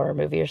sound like a horror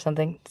movie or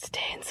something?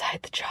 Stay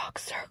inside the chalk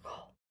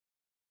circle.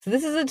 So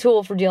this is a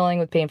tool for dealing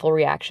with painful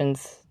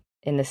reactions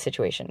in this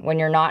situation when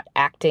you're not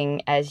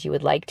acting as you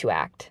would like to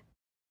act.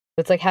 So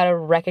it's like how to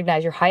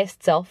recognize your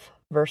highest self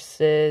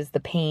versus the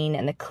pain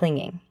and the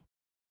clinging.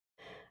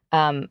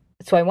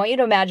 So I want you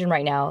to imagine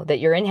right now that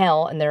you're in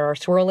hell and there are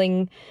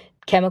swirling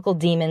chemical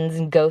demons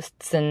and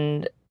ghosts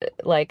and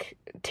like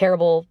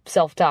terrible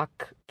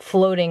self-talk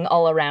floating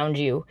all around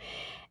you.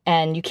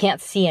 And you can't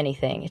see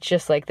anything. It's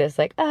just like this,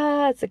 like,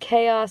 it's a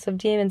chaos of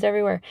demons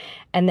everywhere.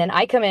 And then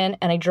I come in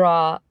and I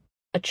draw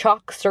a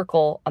chalk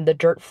circle on the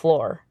dirt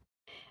floor.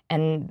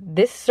 And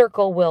this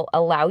circle will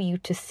allow you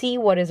to see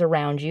what is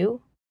around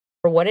you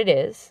for what it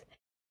is.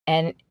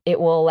 And it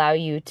will allow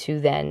you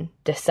to then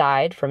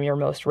decide from your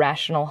most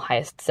rational,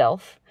 highest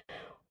self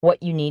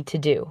what you need to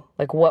do,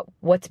 like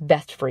what's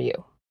best for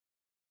you.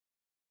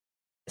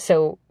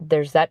 So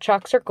there's that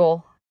chalk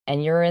circle,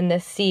 and you're in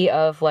this sea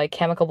of like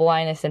chemical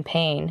blindness and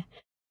pain.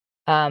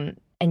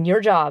 And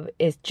your job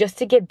is just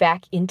to get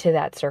back into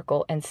that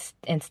circle and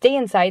stay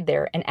inside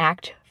there and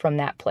act from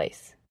that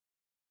place.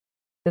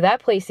 So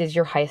that place is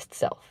your highest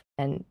self.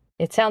 And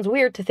it sounds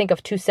weird to think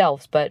of two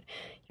selves, but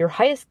your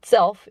highest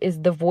self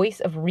is the voice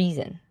of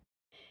reason.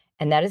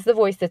 And that is the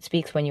voice that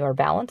speaks when you are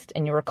balanced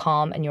and you are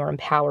calm and you are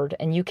empowered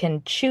and you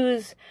can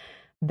choose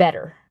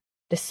better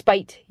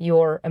despite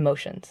your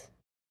emotions.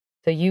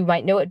 So you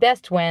might know it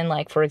best when,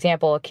 like, for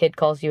example, a kid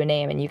calls you a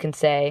name and you can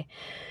say,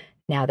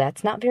 now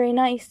that's not very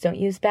nice, don't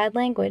use bad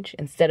language,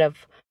 instead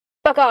of,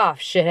 fuck off,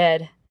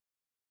 shithead.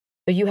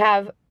 So you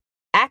have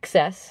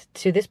access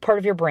to this part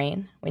of your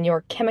brain when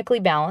you're chemically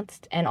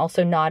balanced and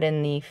also not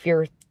in the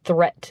fear,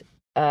 threat,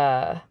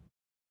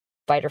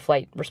 fight or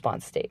flight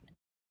response state.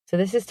 So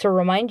this is to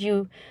remind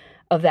you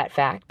of that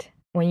fact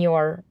when you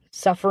are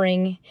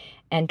suffering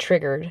and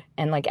triggered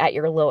and like at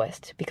your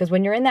lowest. Because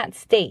when you're in that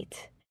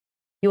state,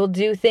 you will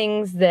do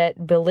things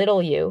that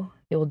belittle you.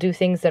 You will do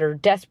things that are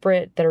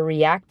desperate, that are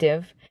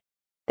reactive,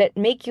 that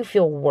make you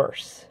feel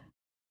worse.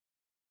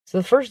 So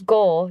the first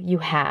goal you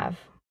have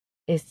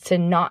is to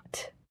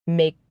not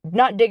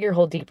dig your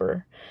hole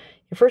deeper.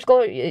 Your first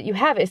goal you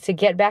have is to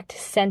get back to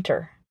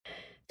center.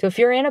 So if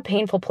you're in a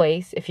painful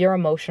place, if you're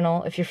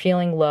emotional, if you're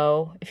feeling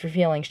low, if you're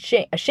feeling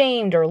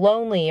ashamed or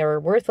lonely or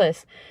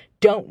worthless,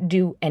 don't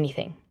do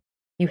anything.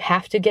 You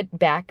have to get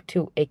back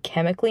to a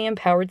chemically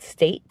empowered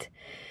state.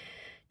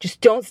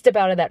 Just don't step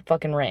out of that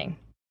fucking ring.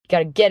 You got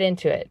to get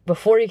into it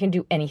before you can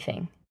do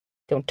anything.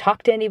 Don't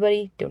talk to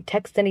anybody. Don't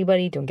text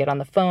anybody. Don't get on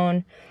the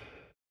phone.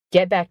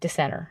 Get back to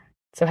center.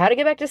 So how to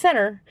get back to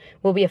center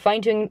will be a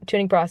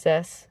fine-tuning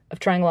process of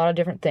trying a lot of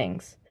different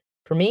things.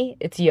 For me,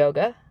 it's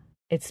yoga.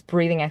 It's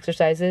breathing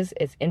exercises.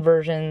 It's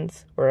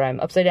inversions where I'm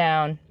upside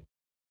down.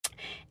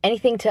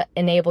 Anything to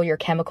enable your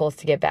chemicals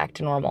to get back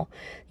to normal.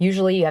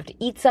 Usually you have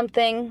to eat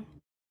something,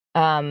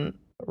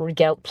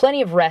 get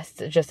plenty of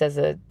rest just as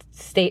a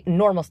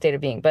normal state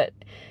of being. But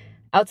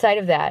outside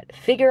of that,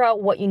 figure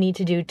out what you need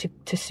to do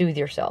to soothe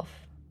yourself.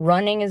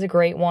 Running is a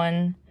great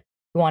one.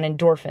 You want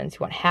endorphins. You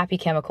want happy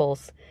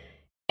chemicals.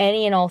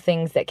 Any and all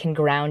things that can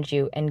ground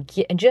you and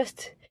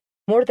just,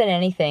 more than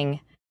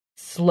anything,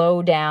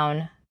 slow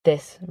down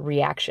this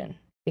reaction.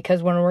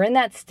 Because when we're in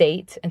that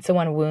state and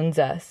someone wounds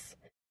us,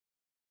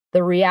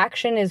 the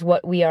reaction is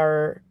what we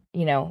are,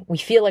 we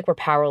feel like we're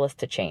powerless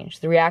to change.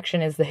 The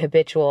reaction is the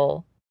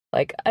habitual,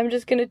 like, I'm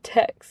just going to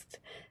text.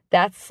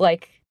 That's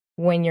like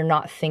when you're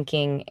not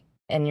thinking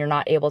and you're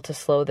not able to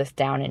slow this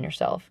down in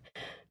yourself.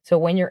 So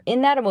when you're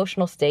in that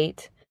emotional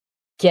state,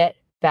 get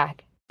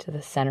back to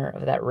the center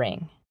of that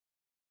ring.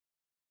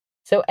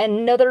 So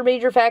another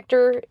major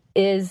factor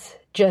is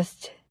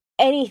just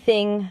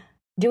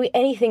doing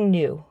anything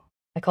new.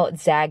 I call it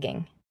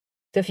zagging.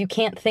 So if you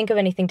can't think of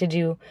anything to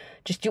do,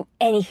 just do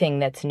anything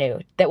that's new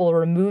that will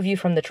remove you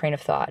from the train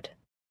of thought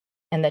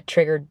and the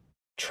triggered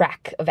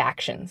track of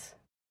actions.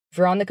 If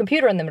you're on the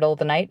computer in the middle of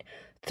the night,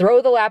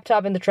 throw the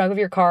laptop in the trunk of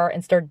your car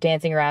and start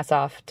dancing your ass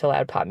off to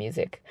loud pop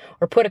music.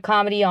 Or put a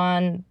comedy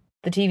on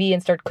the TV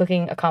and start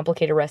cooking a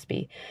complicated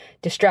recipe.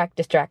 Distract,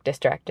 distract,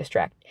 distract,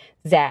 distract.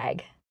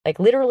 Zag. Like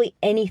literally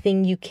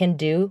anything you can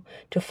do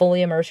to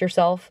fully immerse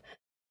yourself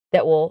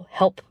that will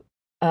help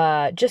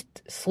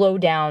just slow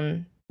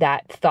down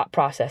that thought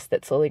process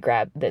that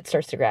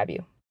starts to grab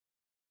you.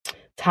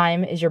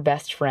 Time is your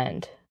best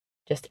friend.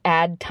 Just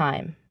add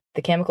time.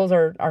 The chemicals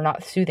are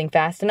not soothing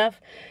fast enough.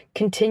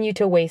 Continue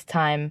to waste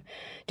time.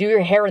 Do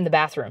your hair in the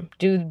bathroom.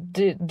 Do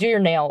your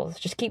nails.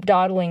 Just keep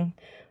dawdling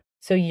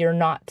so you're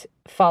not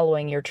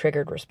following your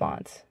triggered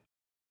response.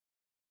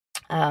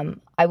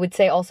 I would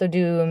say also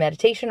do a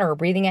meditation or a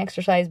breathing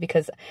exercise,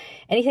 because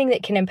anything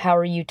that can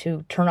empower you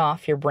to turn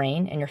off your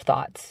brain and your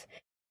thoughts.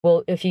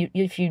 Well, if you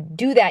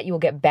do that, you will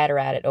get better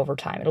at it over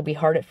time. It'll be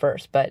hard at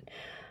first, but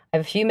I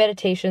have a few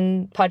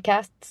meditation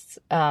podcasts.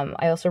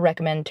 I also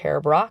recommend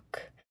Tara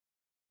Brach,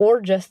 or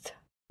just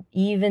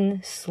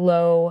even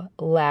slow,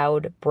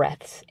 loud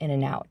breaths in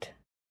and out.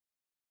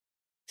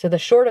 So the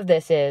short of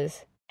this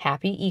is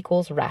happy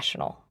equals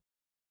rational.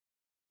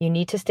 You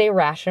need to stay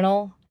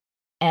rational,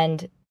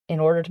 and in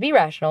order to be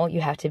rational,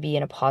 you have to be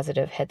in a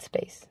positive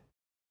headspace.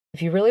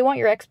 If you really want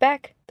your ex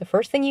back, the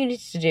first thing you need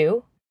to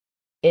do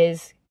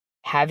is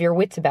have your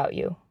wits about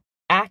you.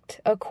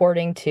 Act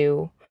according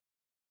to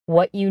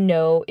what you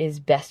know is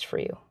best for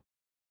you.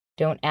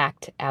 Don't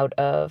act out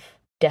of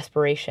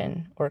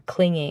desperation or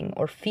clinging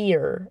or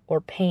fear or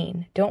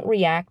pain. Don't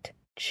react,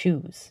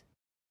 choose.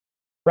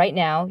 Right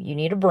now, you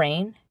need a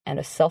brain and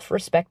a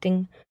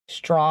self-respecting,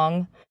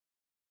 strong,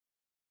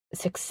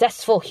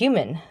 successful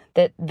human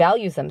that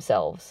values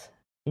themselves.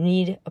 You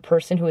need a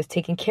person who is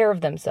taking care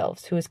of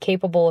themselves, who is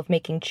capable of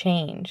making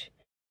change,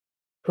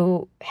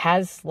 who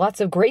has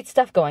lots of great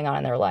stuff going on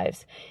in their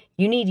lives.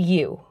 You need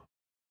you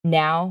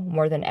now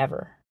more than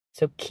ever.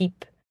 So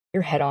keep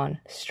your head on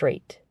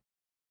straight.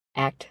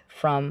 Act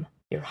from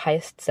your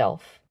highest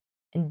self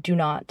and do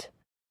not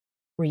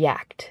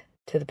react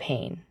to the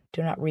pain.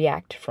 Do not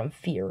react from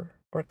fear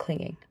or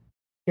clinging.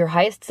 Your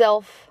highest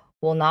self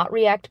will not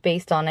react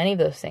based on any of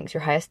those things.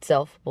 Your highest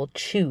self will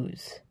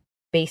choose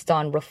based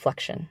on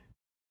reflection.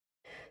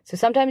 So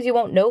sometimes you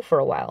won't know for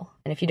a while.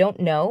 And if you don't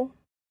know,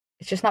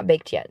 it's just not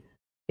baked yet.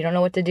 You don't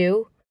know what to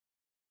do.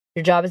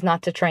 Your job is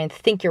not to try and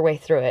think your way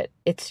through it.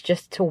 It's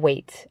just to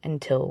wait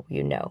until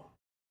you know.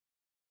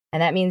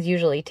 And that means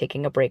usually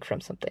taking a break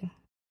from something.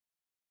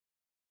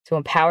 So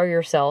empower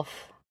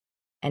yourself.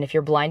 And if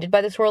you're blinded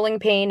by the swirling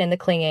pain and the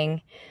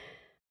clinging,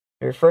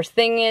 your first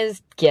thing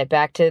is get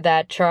back to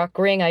that chalk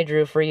ring I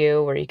drew for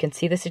you, where you can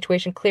see the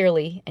situation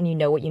clearly and you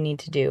know what you need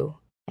to do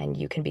and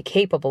you can be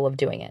capable of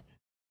doing it.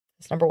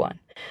 That's number one.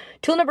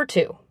 Tool number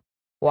 2,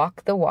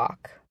 walk the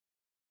walk.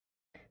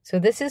 So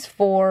this is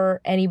for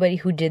anybody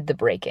who did the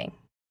breaking.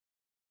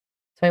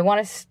 So I want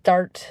to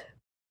start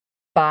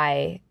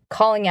by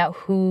calling out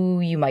who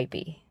you might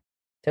be.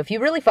 So if you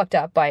really fucked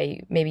up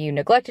by maybe you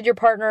neglected your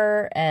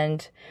partner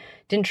and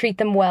didn't treat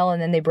them well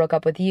and then they broke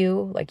up with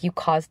you, like you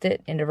caused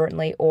it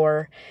inadvertently,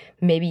 or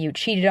maybe you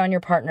cheated on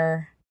your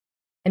partner,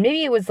 and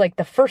maybe it was like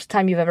the first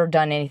time you've ever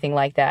done anything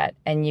like that,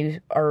 and you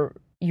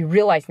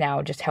realize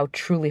now just how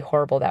truly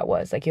horrible that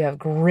was. Like you have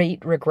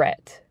great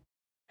regret.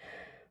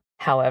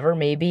 However,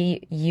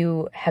 maybe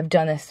you have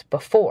done this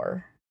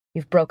before,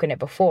 you've broken it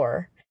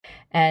before,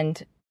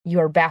 and you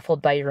are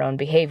baffled by your own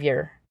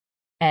behavior,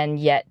 and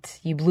yet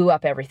you blew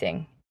up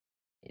everything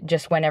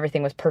just when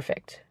everything was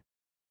perfect.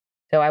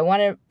 So I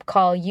want to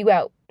call you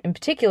out in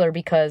particular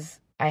because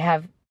I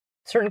have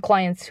certain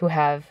clients who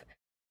have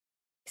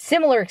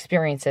similar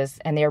experiences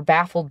and they are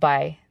baffled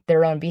by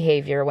their own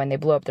behavior when they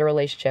blow up their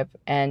relationship.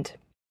 And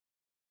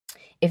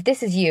if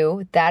this is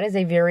you, that is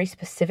a very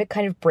specific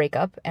kind of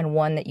breakup and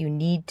one that you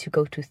need to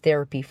go to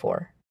therapy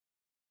for.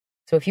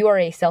 So if you are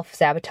a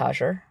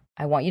self-sabotager,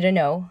 I want you to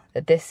know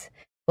that this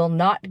will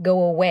not go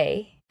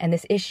away and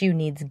this issue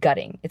needs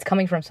gutting. It's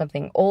coming from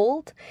something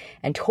old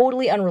and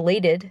totally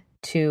unrelated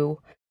to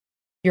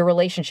your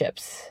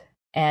relationships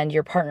and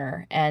your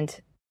partner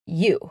and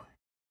you.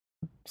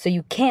 So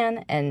you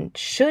can and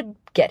should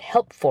get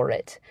help for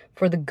it,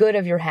 for the good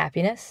of your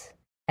happiness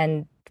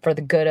and for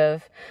the good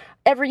of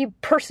every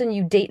person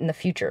you date in the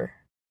future.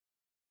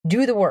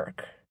 Do the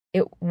work.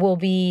 It will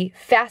be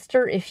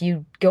faster if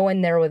you go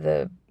in there with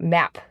a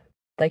map,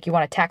 like you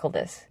want to tackle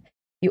this.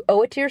 You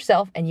owe it to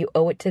yourself and you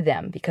owe it to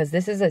them, because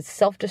this is a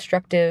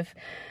self-destructive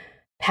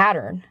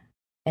pattern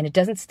and it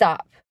doesn't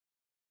stop.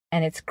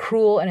 And it's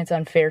cruel and it's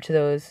unfair to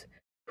those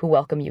who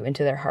welcome you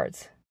into their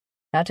hearts.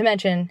 Not to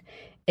mention,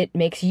 it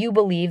makes you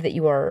believe that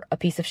you are a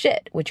piece of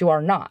shit, which you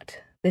are not.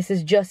 This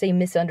is just a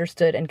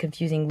misunderstood and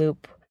confusing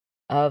loop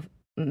of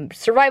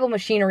survival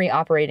machinery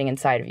operating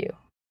inside of you.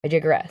 I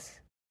digress.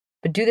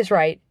 But do this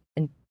right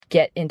and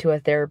get into a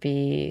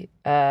therapy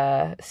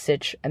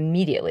sitch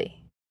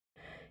immediately.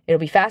 It'll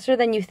be faster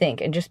than you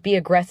think, and just be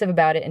aggressive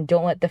about it and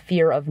don't let the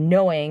fear of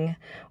knowing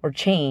or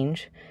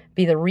change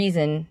be the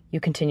reason you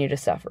continue to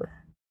suffer.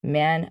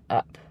 Man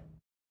up.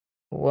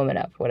 Woman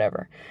up,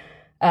 whatever.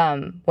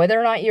 Whether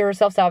or not you're a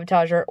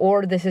self-sabotager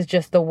or this is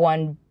just the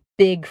one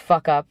big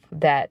fuck up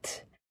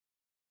that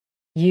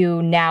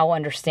you now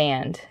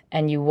understand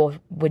and you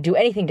would do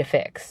anything to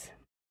fix.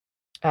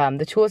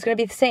 The tool is going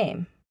to be the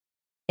same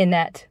in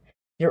that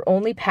your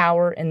only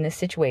power in this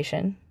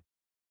situation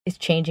is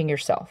changing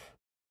yourself.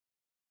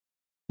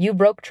 You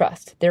broke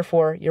trust,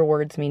 therefore your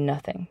words mean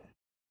nothing.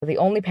 So the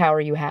only power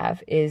you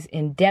have is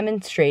in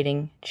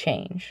demonstrating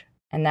change,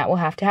 and that will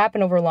have to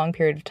happen over a long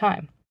period of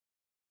time.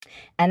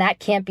 And that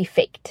can't be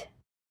faked.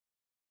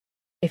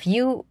 If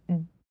you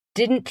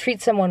didn't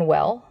treat someone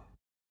well,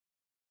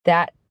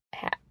 that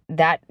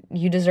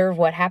you deserve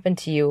what happened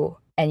to you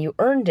and you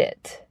earned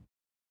it.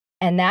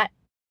 And that,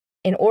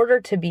 in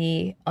order to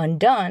be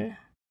undone,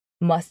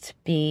 must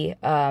be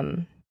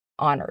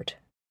honored.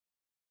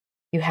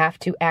 You have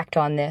to act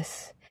on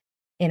this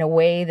in a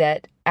way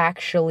that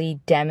actually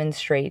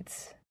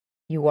demonstrates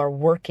you are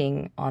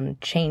working on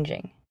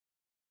changing.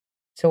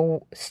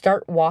 So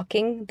start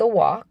walking the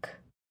walk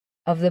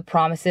of the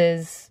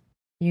promises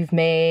you've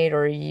made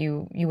or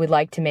you would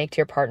like to make to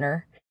your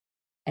partner,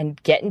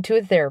 and get into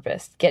a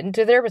therapist's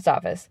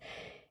office.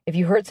 If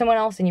you hurt someone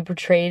else and you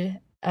betrayed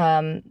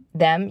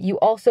them, you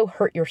also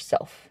hurt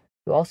yourself.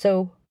 You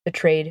also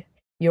betrayed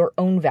your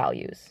own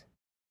values.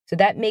 So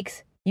that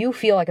makes you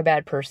feel like a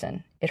bad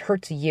person. It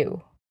hurts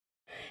you.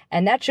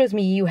 And that shows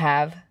me you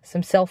have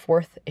some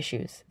self-worth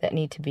issues that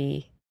need to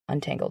be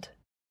untangled.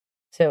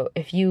 So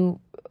if you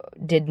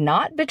did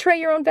not betray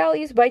your own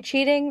values by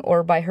cheating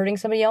or by hurting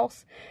somebody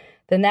else,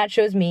 then that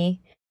shows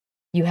me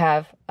you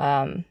have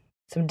some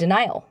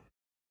denial.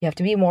 You have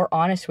to be more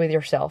honest with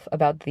yourself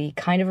about the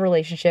kind of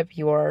relationship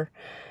you're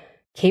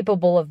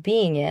capable of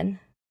being in,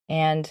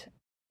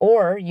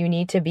 or you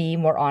need to be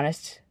more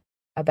honest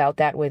about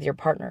that with your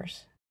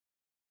partners.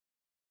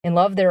 In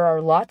love, there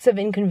are lots of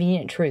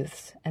inconvenient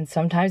truths, and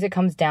sometimes it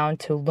comes down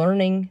to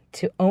learning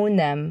to own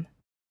them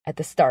at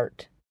the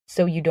start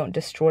so you don't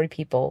destroy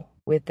people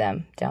with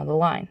them down the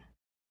line.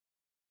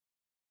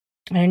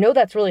 And I know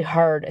that's really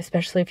hard,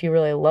 especially if you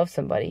really love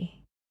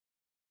somebody.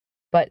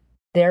 But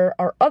there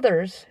are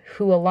others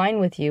who align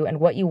with you and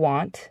what you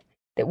want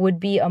that would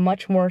be a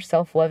much more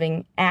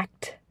self-loving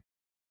act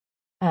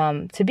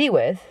to be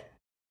with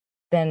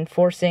than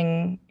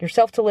forcing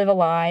yourself to live a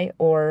lie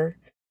or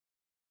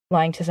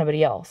lying to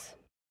somebody else.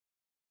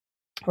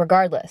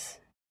 Regardless,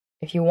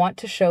 if you want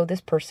to show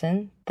this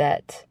person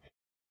that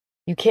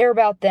you care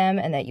about them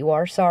and that you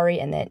are sorry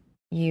and that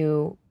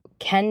you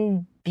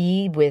can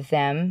be with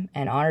them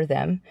and honor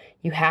them,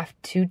 you have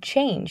to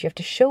change. You have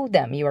to show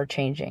them you are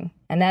changing.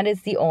 And that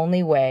is the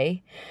only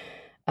way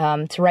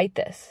to right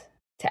this,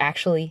 to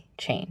actually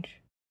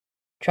change.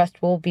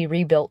 Trust will be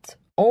rebuilt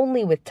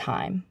only with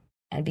time.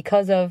 And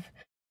because of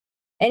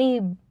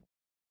any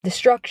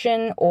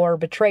destruction or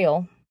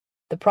betrayal,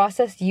 the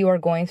process you are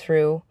going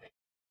through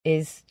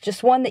is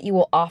just one that you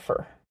will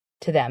offer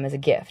to them as a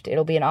gift.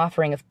 It'll be an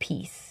offering of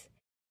peace.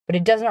 But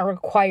it does not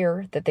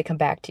require that they come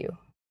back to you.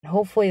 And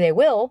hopefully they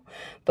will,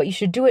 but you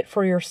should do it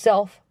for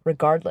yourself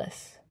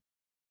regardless.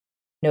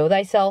 Know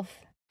thyself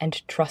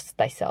and trust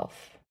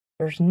thyself.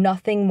 There's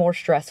nothing more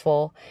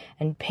stressful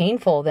and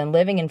painful than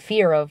living in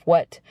fear of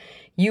what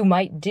you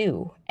might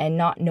do and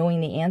not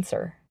knowing the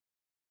answer.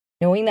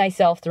 Knowing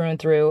thyself through and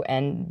through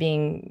and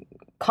being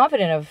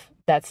confident of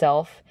that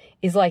self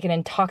is like an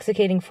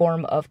intoxicating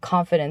form of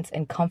confidence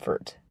and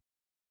comfort.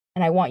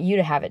 And I want you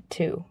to have it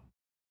too.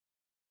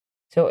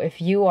 So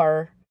if you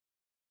are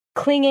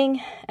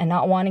clinging and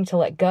not wanting to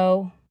let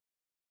go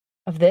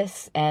of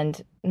this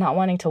and not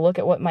wanting to look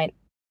at what might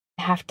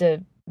have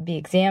to be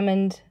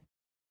examined,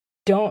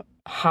 don't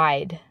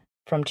hide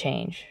from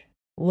change.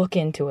 Look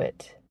into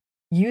it.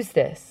 Use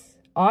this.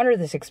 Honor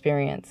this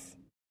experience.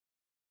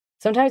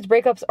 Sometimes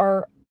breakups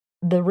are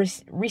the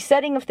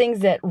resetting of things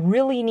that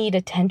really need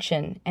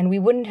attention, and we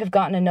wouldn't have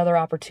gotten another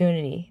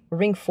opportunity. We're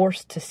being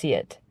forced to see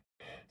it.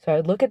 So I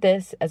would look at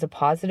this as a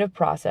positive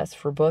process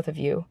for both of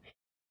you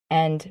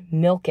and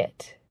milk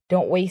it.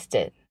 Don't waste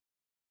it.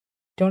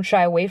 Don't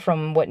shy away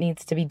from what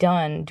needs to be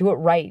done. Do it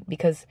right,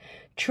 because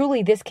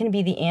truly this can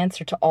be the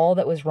answer to all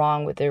that was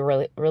wrong with the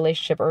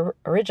relationship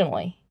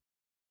originally.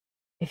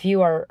 If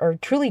you are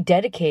truly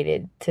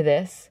dedicated to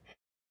this,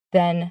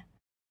 then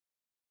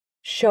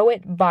show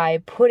it by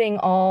putting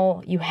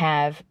all you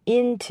have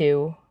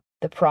into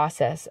the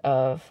process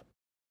of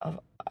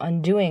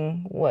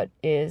undoing what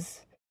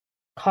is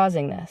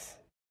causing this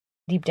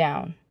deep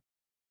down.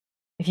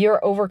 If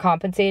you're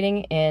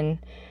overcompensating in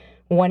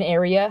one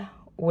area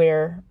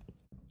where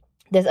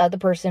this other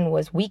person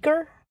was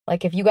weaker,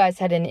 like if you guys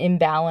had an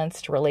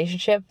imbalanced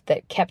relationship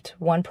that kept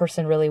one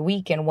person really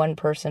weak and one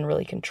person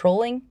really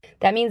controlling,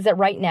 that means that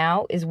right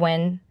now is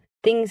when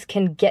things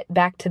can get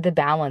back to the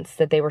balance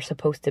that they were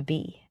supposed to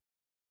be.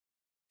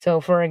 So,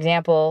 for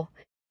example,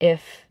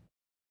 if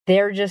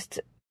they're just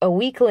a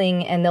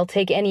weakling and they'll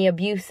take any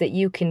abuse that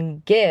you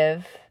can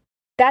give,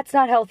 that's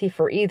not healthy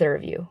for either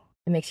of you.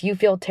 It makes you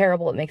feel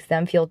terrible. It makes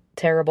them feel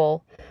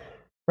terrible.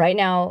 Right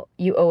now,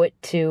 you owe it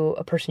to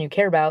a person you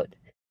care about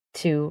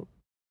to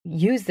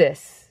use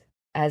this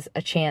as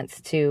a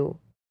chance to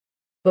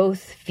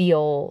both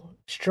feel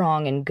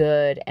strong and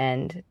good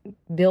and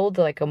build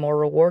like a more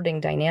rewarding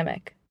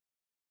dynamic.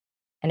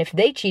 And if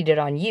they cheated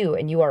on you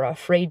and you are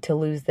afraid to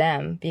lose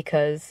them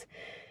because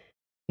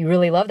you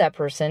really love that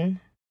person,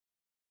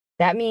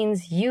 that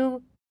means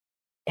you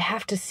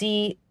have to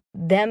see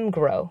them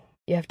grow.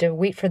 You have to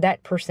wait for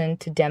that person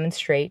to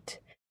demonstrate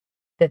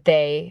that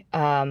they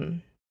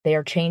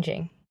are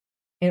changing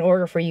in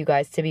order for you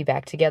guys to be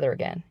back together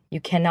again. You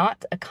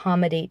cannot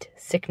accommodate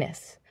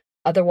sickness.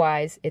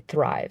 Otherwise, it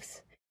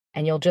thrives,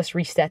 and you'll just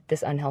reset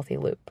this unhealthy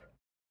loop.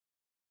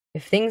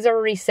 If things are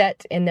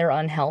reset in their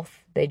unhealth,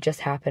 they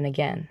just happen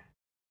again.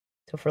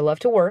 So for love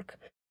to work,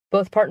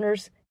 both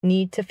partners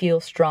need to feel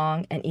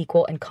strong and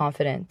equal and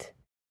confident.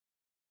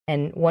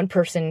 And one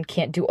person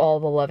can't do all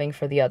the loving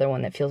for the other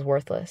one that feels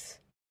worthless.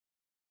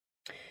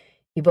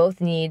 You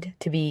both need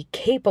to be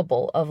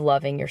capable of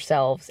loving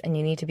yourselves, and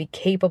you need to be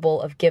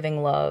capable of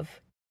giving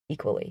love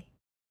equally.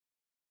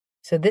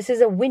 So this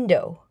is a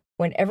window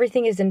when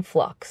everything is in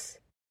flux.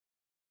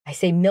 I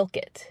say milk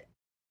it.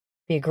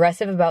 Be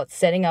aggressive about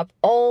setting up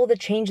all the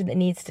change that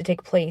needs to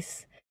take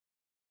place,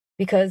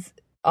 because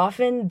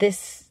often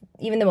this,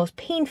 even the most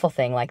painful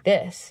thing like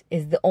this,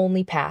 is the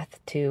only path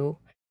to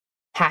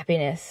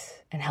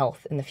happiness and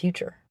health in the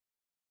future.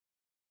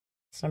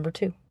 That's number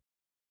 2.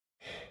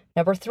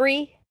 Number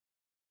 3,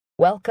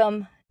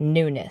 welcome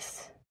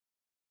newness.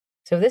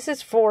 So this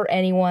is for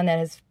anyone that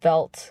has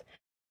felt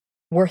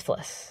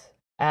worthless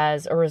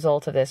as a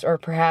result of this, or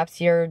perhaps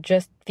you're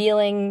just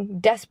feeling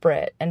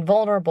desperate and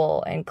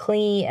vulnerable and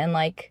clingy and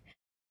like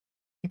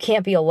you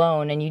can't be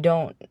alone and you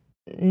don't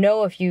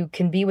know if you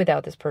can be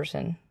without this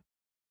person.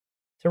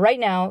 So right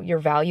now, your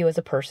value as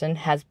a person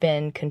has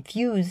been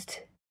confused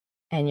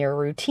and your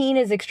routine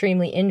is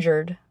extremely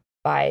injured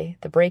by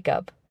the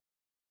breakup.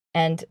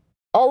 And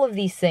all of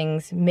these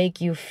things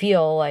make you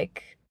feel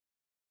like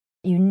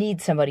you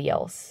need somebody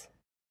else.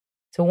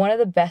 So one of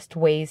the best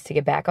ways to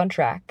get back on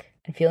track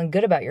and feeling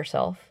good about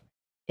yourself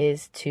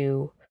is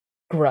to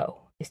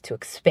grow, is to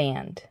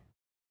expand.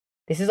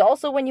 This is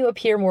also when you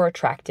appear more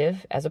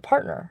attractive as a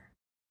partner.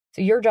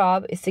 So your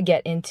job is to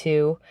get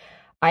into,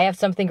 I have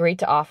something great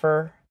to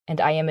offer and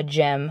I am a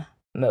gem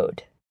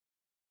mode.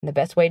 And the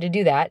best way to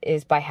do that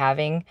is by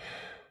having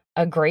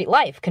a great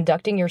life,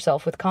 conducting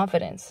yourself with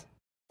confidence.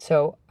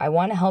 So I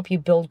want to help you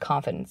build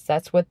confidence.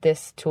 That's what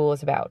this tool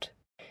is about.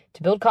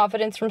 To build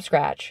confidence from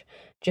scratch,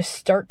 just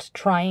start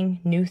trying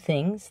new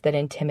things that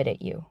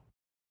intimidate you.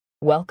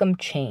 Welcome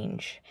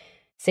change.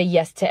 Say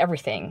yes to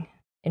everything.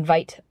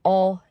 Invite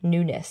all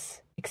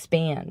newness.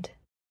 Expand.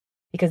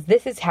 Because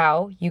this is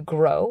how you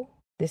grow.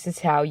 This is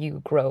how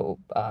you grow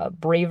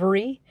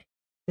bravery.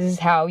 This is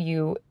how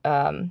you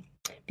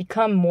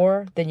become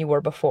more than you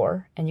were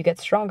before, and you get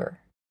stronger.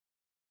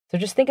 So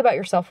just think about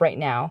yourself right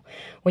now.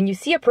 When you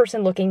see a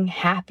person looking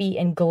happy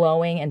and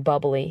glowing and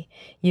bubbly,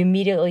 you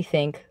immediately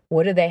think,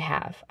 what do they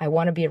have? I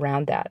want to be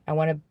around that. I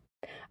want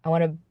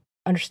to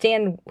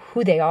understand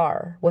who they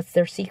are. What's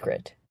their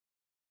secret?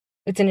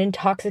 It's an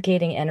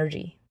intoxicating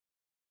energy.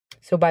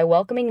 So by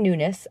welcoming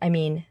newness, I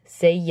mean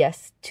say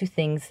yes to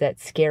things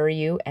that scare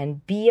you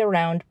and be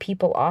around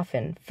people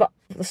often.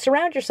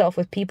 Surround yourself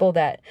with people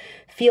that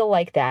feel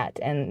like that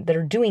and that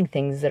are doing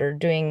things, that are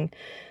doing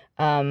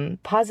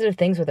positive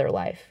things with their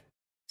life.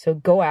 So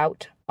go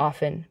out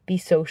often, be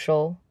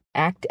social,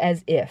 act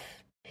as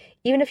if.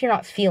 Even if you're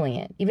not feeling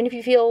it, even if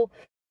you feel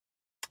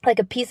like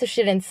a piece of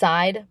shit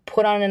inside,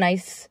 put on a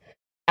nice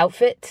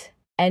outfit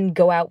and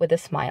go out with a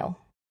smile.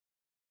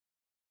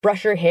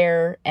 Brush your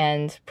hair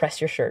and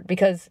press your shirt,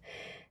 because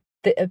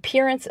the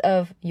appearance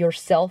of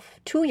yourself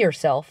to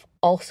yourself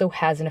also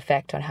has an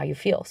effect on how you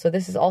feel. So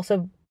this is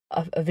also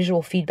a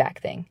visual feedback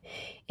thing.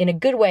 In a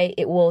good way,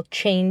 it will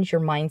change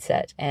your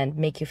mindset and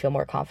make you feel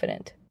more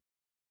confident.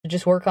 So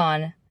just work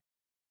on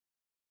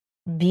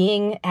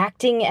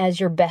acting as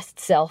your best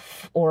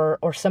self or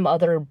some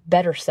other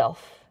better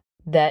self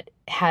that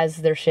has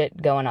their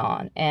shit going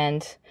on,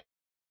 and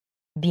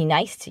be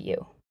nice to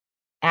you.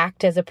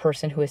 Act as a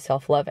person who is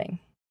self-loving.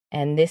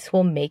 And this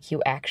will make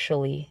you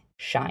actually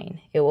shine.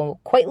 It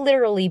will quite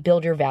literally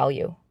build your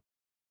value.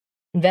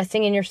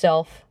 Investing in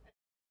yourself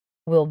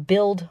will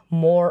build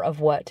more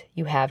of what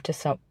you have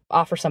to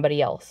offer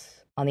somebody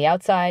else on the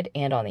outside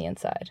and on the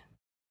inside.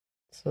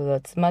 So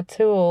that's my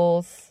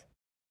tools.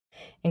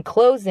 In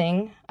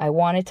closing, I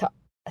wanted to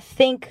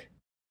thank,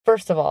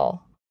 first of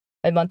all,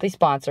 my monthly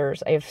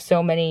sponsors. I have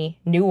so many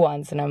new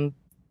ones and I'm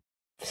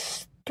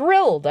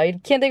thrilled. I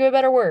can't think of a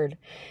better word.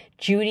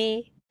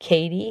 Judy,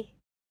 Katie,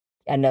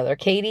 another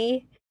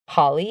Katie,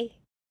 Holly,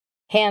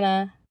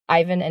 Hannah,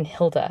 Ivan, and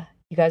Hilda.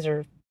 You guys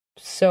are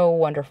so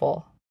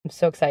wonderful. I'm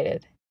so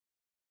excited.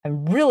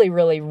 I'm really,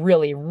 really,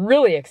 really,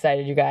 really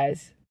excited, you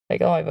guys.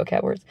 Like all my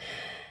vocab words.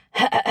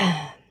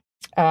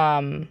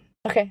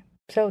 Okay,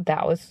 so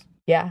that was,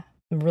 I'm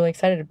really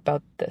excited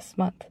about this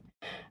month.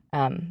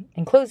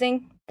 In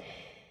closing,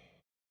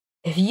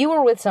 if you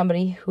were with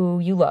somebody who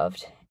you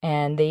loved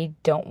and they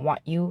don't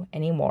want you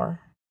anymore,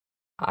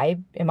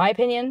 in my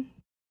opinion,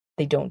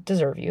 they don't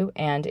deserve you,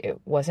 and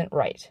it wasn't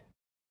right.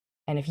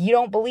 And if you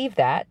don't believe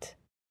that,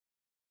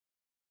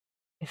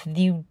 If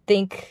you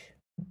think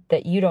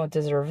that you don't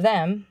deserve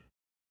them,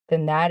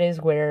 then that is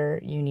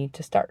where you need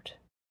to start.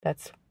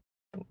 That's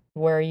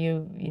where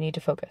you need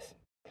to focus.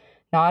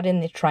 Not in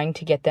the trying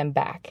to get them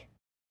back.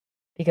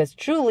 Because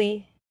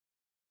truly,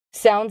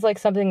 sounds like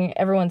something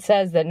everyone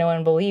says that no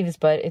one believes,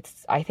 but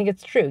I think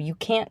it's true. You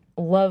can't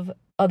love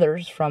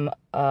others from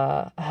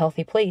a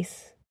healthy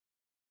place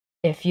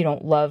if you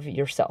don't love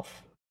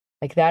yourself.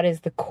 Like, that is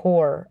the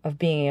core of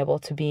being able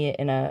to be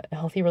in a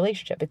healthy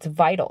relationship. It's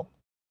vital.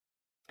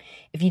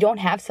 If you don't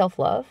have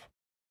self-love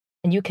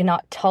and you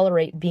cannot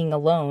tolerate being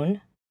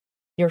alone,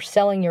 you're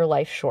selling your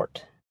life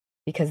short,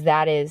 because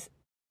that is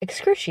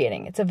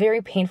excruciating. It's a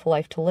very painful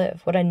life to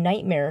live. What a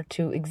nightmare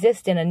to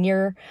exist in a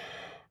near,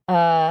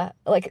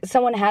 like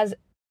someone has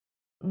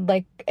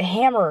like a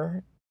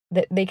hammer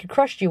that they could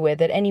crush you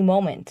with at any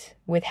moment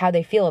with how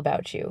they feel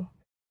about you.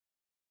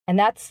 And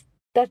that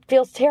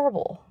feels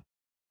terrible.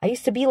 I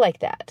used to be like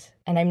that,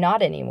 and I'm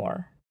not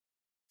anymore.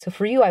 So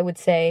for you, I would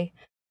say,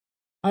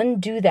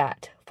 undo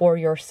that for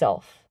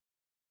yourself.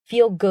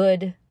 Feel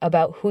good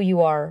about who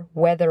you are,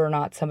 whether or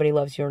not somebody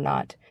loves you or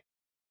not.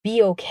 Be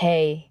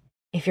okay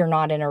if you're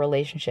not in a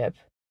relationship.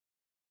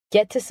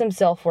 Get to some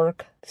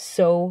self-work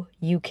so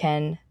you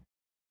can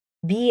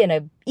be in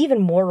a even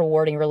more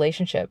rewarding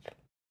relationship.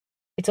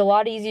 It's a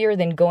lot easier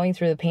than going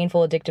through the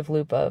painful addictive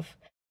loop of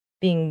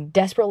being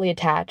desperately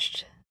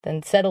attached,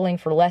 then settling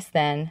for less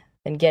than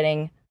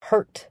getting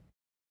hurt,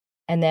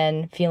 and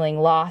then feeling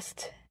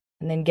lost,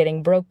 and then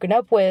getting broken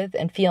up with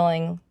and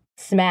feeling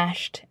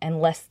smashed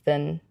and less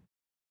than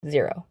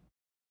zero.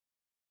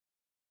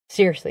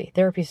 Seriously,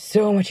 therapy is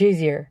so much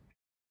easier.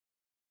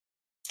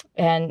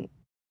 And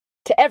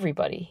to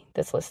everybody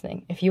that's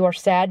listening, if you are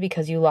sad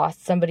because you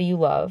lost somebody you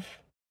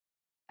love,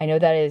 I know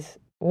that is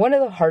one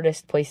of the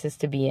hardest places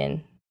to be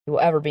in, you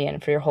will ever be in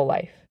for your whole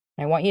life.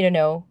 And I want you to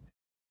know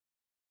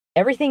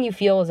everything you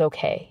feel is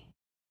okay.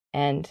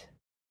 And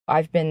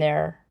I've been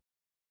there.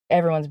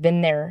 Everyone's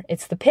been there.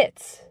 It's the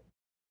pits.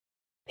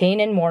 Pain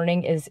and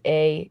mourning is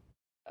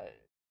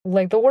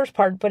like the worst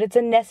part, but it's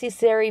a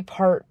necessary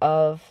part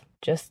of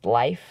just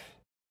life.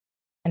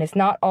 And it's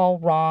not all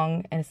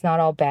wrong, and it's not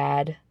all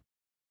bad,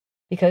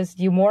 because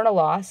you mourn a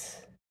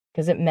loss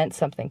because it meant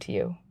something to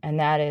you. And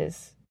that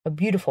is a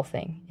beautiful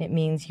thing. It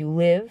means you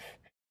live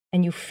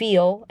and you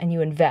feel and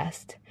you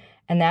invest.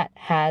 And that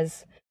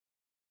has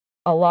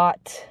a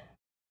lot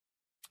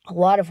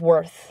of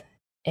worth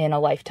in a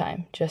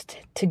lifetime. Just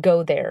to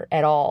go there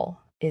at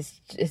all is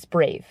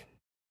brave.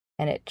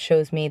 And it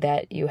shows me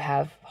that you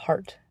have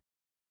heart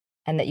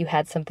and that you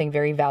had something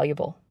very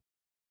valuable.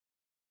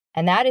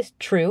 And that is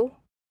true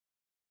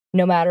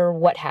no matter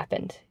what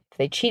happened. If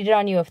they cheated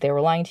on you, if they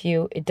were lying to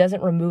you, it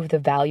doesn't remove the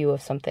value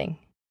of something.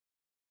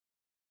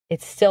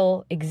 It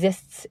still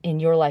exists in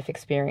your life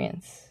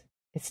experience.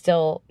 It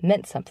still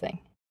meant something.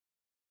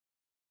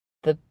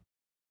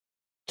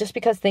 Just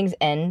because things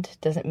end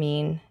doesn't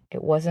mean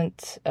it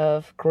wasn't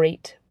of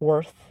great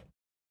worth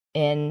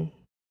in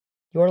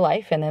your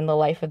life and in the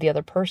life of the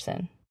other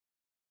person.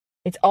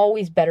 It's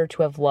always better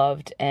to have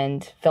loved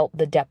and felt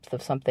the depth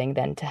of something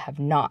than to have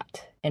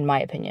not, in my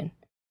opinion.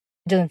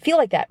 It doesn't feel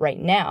like that right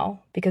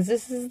now because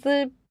this is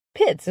the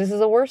pits. This is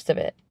the worst of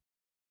it.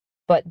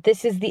 But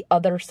this is the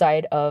other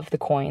side of the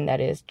coin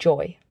that is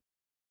joy.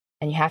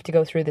 And you have to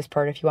go through this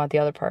part if you want the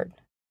other part.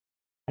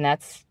 And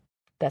that's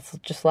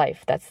just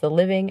life. That's the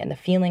living and the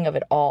feeling of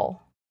it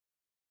all.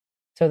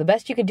 So the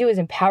best you can do is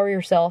empower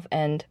yourself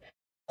and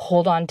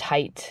hold on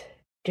tight.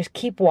 Just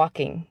keep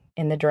walking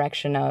in the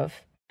direction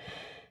of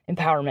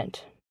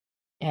empowerment.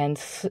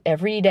 And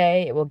every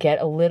day it will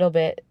get a little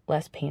bit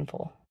less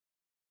painful.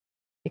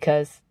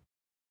 Because,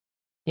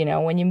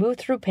 when you move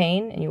through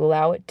pain and you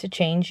allow it to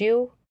change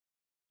you,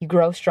 you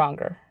grow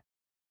stronger.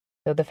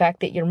 So the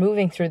fact that you're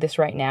moving through this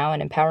right now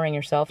and empowering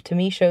yourself, to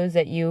me, shows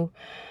that you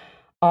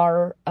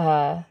are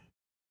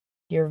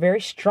you're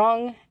very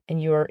strong and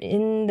you are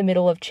in the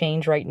middle of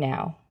change right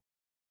now.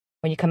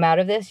 When you come out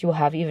of this, you will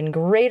have even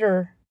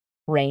greater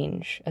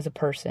range as a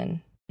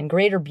person and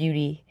greater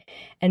beauty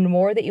and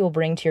more that you will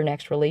bring to your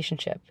next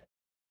relationship.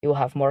 You will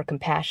have more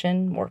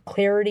compassion, more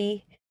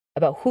clarity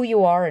about who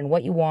you are and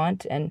what you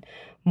want, and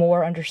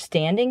more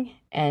understanding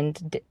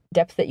and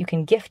depth that you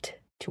can gift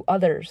to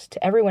others,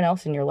 to everyone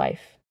else in your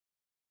life.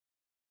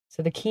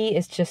 So the key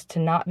is just to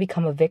not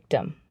become a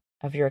victim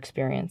of your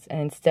experience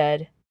and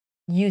instead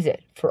use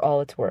it for all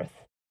it's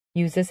worth.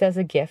 Use this as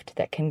a gift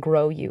that can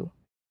grow you.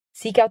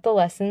 Seek out the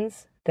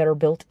lessons that are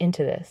built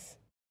into this.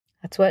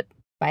 That's what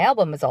my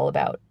album is all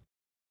about.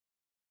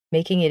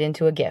 Making it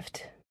into a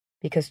gift.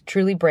 Because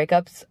truly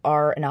breakups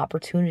are an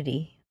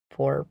opportunity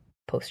for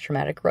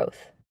post-traumatic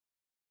growth.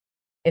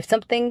 If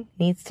something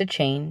needs to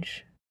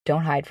change,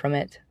 don't hide from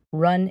it.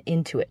 Run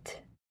into it.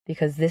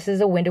 Because this is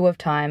a window of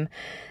time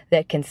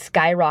that can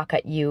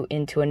skyrocket you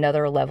into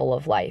another level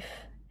of life.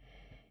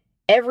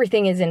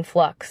 Everything is in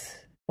flux.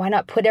 Why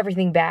not put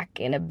everything back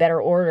in a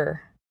better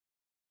order?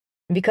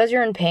 And because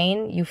you're in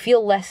pain, you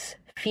feel less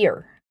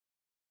fear.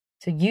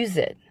 So use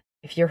it.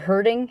 If you're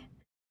hurting,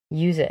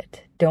 use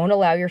it. Don't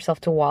allow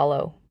yourself to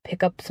wallow.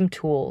 Pick up some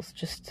tools.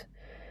 Just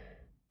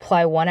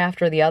apply one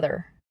after the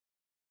other.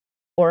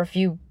 Or if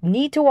you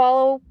need to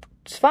wallow,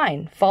 it's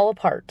fine. Fall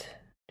apart.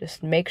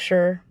 Just make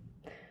sure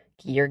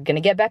you're going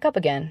to get back up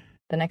again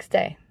the next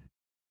day.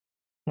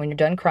 When you're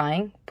done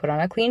crying, put on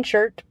a clean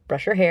shirt,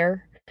 brush your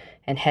hair,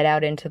 and head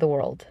out into the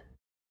world.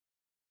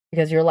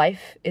 Because your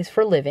life is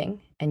for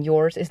living, and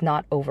yours is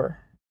not over.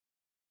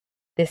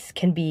 This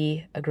can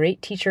be a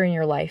great teacher in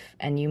your life,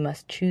 and you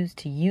must choose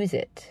to use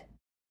it.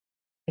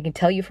 I can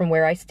tell you from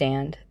where I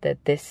stand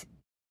that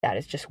that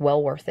is just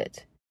well worth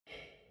it.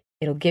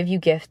 It'll give you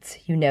gifts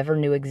you never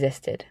knew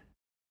existed.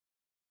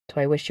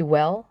 So I wish you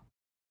well,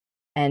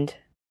 and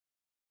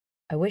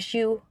I wish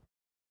you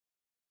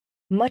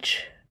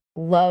much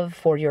love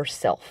for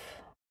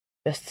yourself.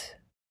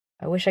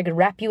 I wish I could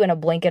wrap you in a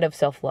blanket of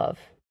self-love.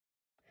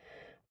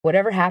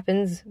 Whatever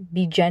happens,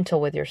 be gentle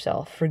with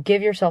yourself,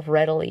 forgive yourself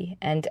readily,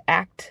 and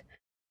act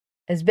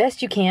as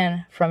best you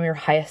can from your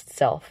highest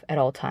self at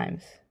all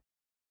times.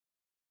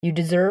 You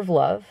deserve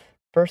love,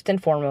 first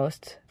and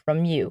foremost,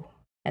 from you,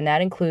 and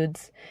that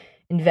includes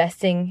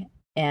investing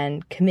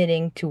and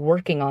committing to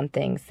working on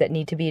things that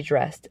need to be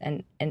addressed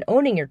and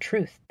owning your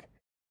truth,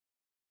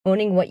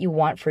 owning what you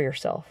want for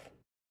yourself.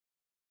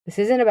 This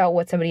isn't about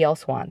what somebody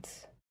else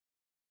wants.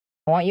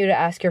 I want you to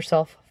ask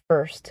yourself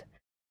first,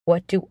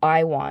 what do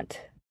I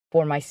want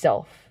for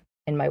myself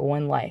in my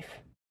one life?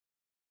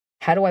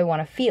 How do I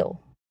want to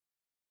feel?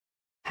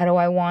 How do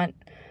I want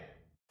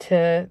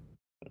to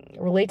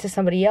relate to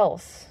somebody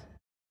else?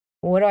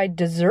 What do I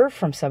deserve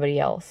from somebody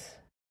else?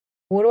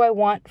 What do I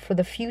want for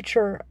the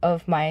future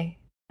of my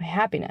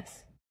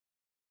happiness?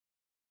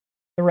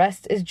 The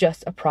rest is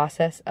just a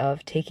process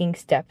of taking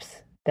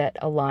steps that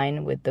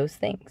align with those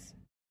things.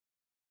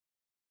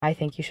 I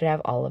think you should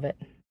have all of it.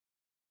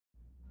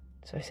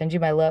 So I send you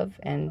my love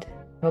and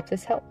hope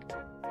this helped.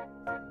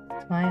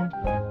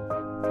 Smile.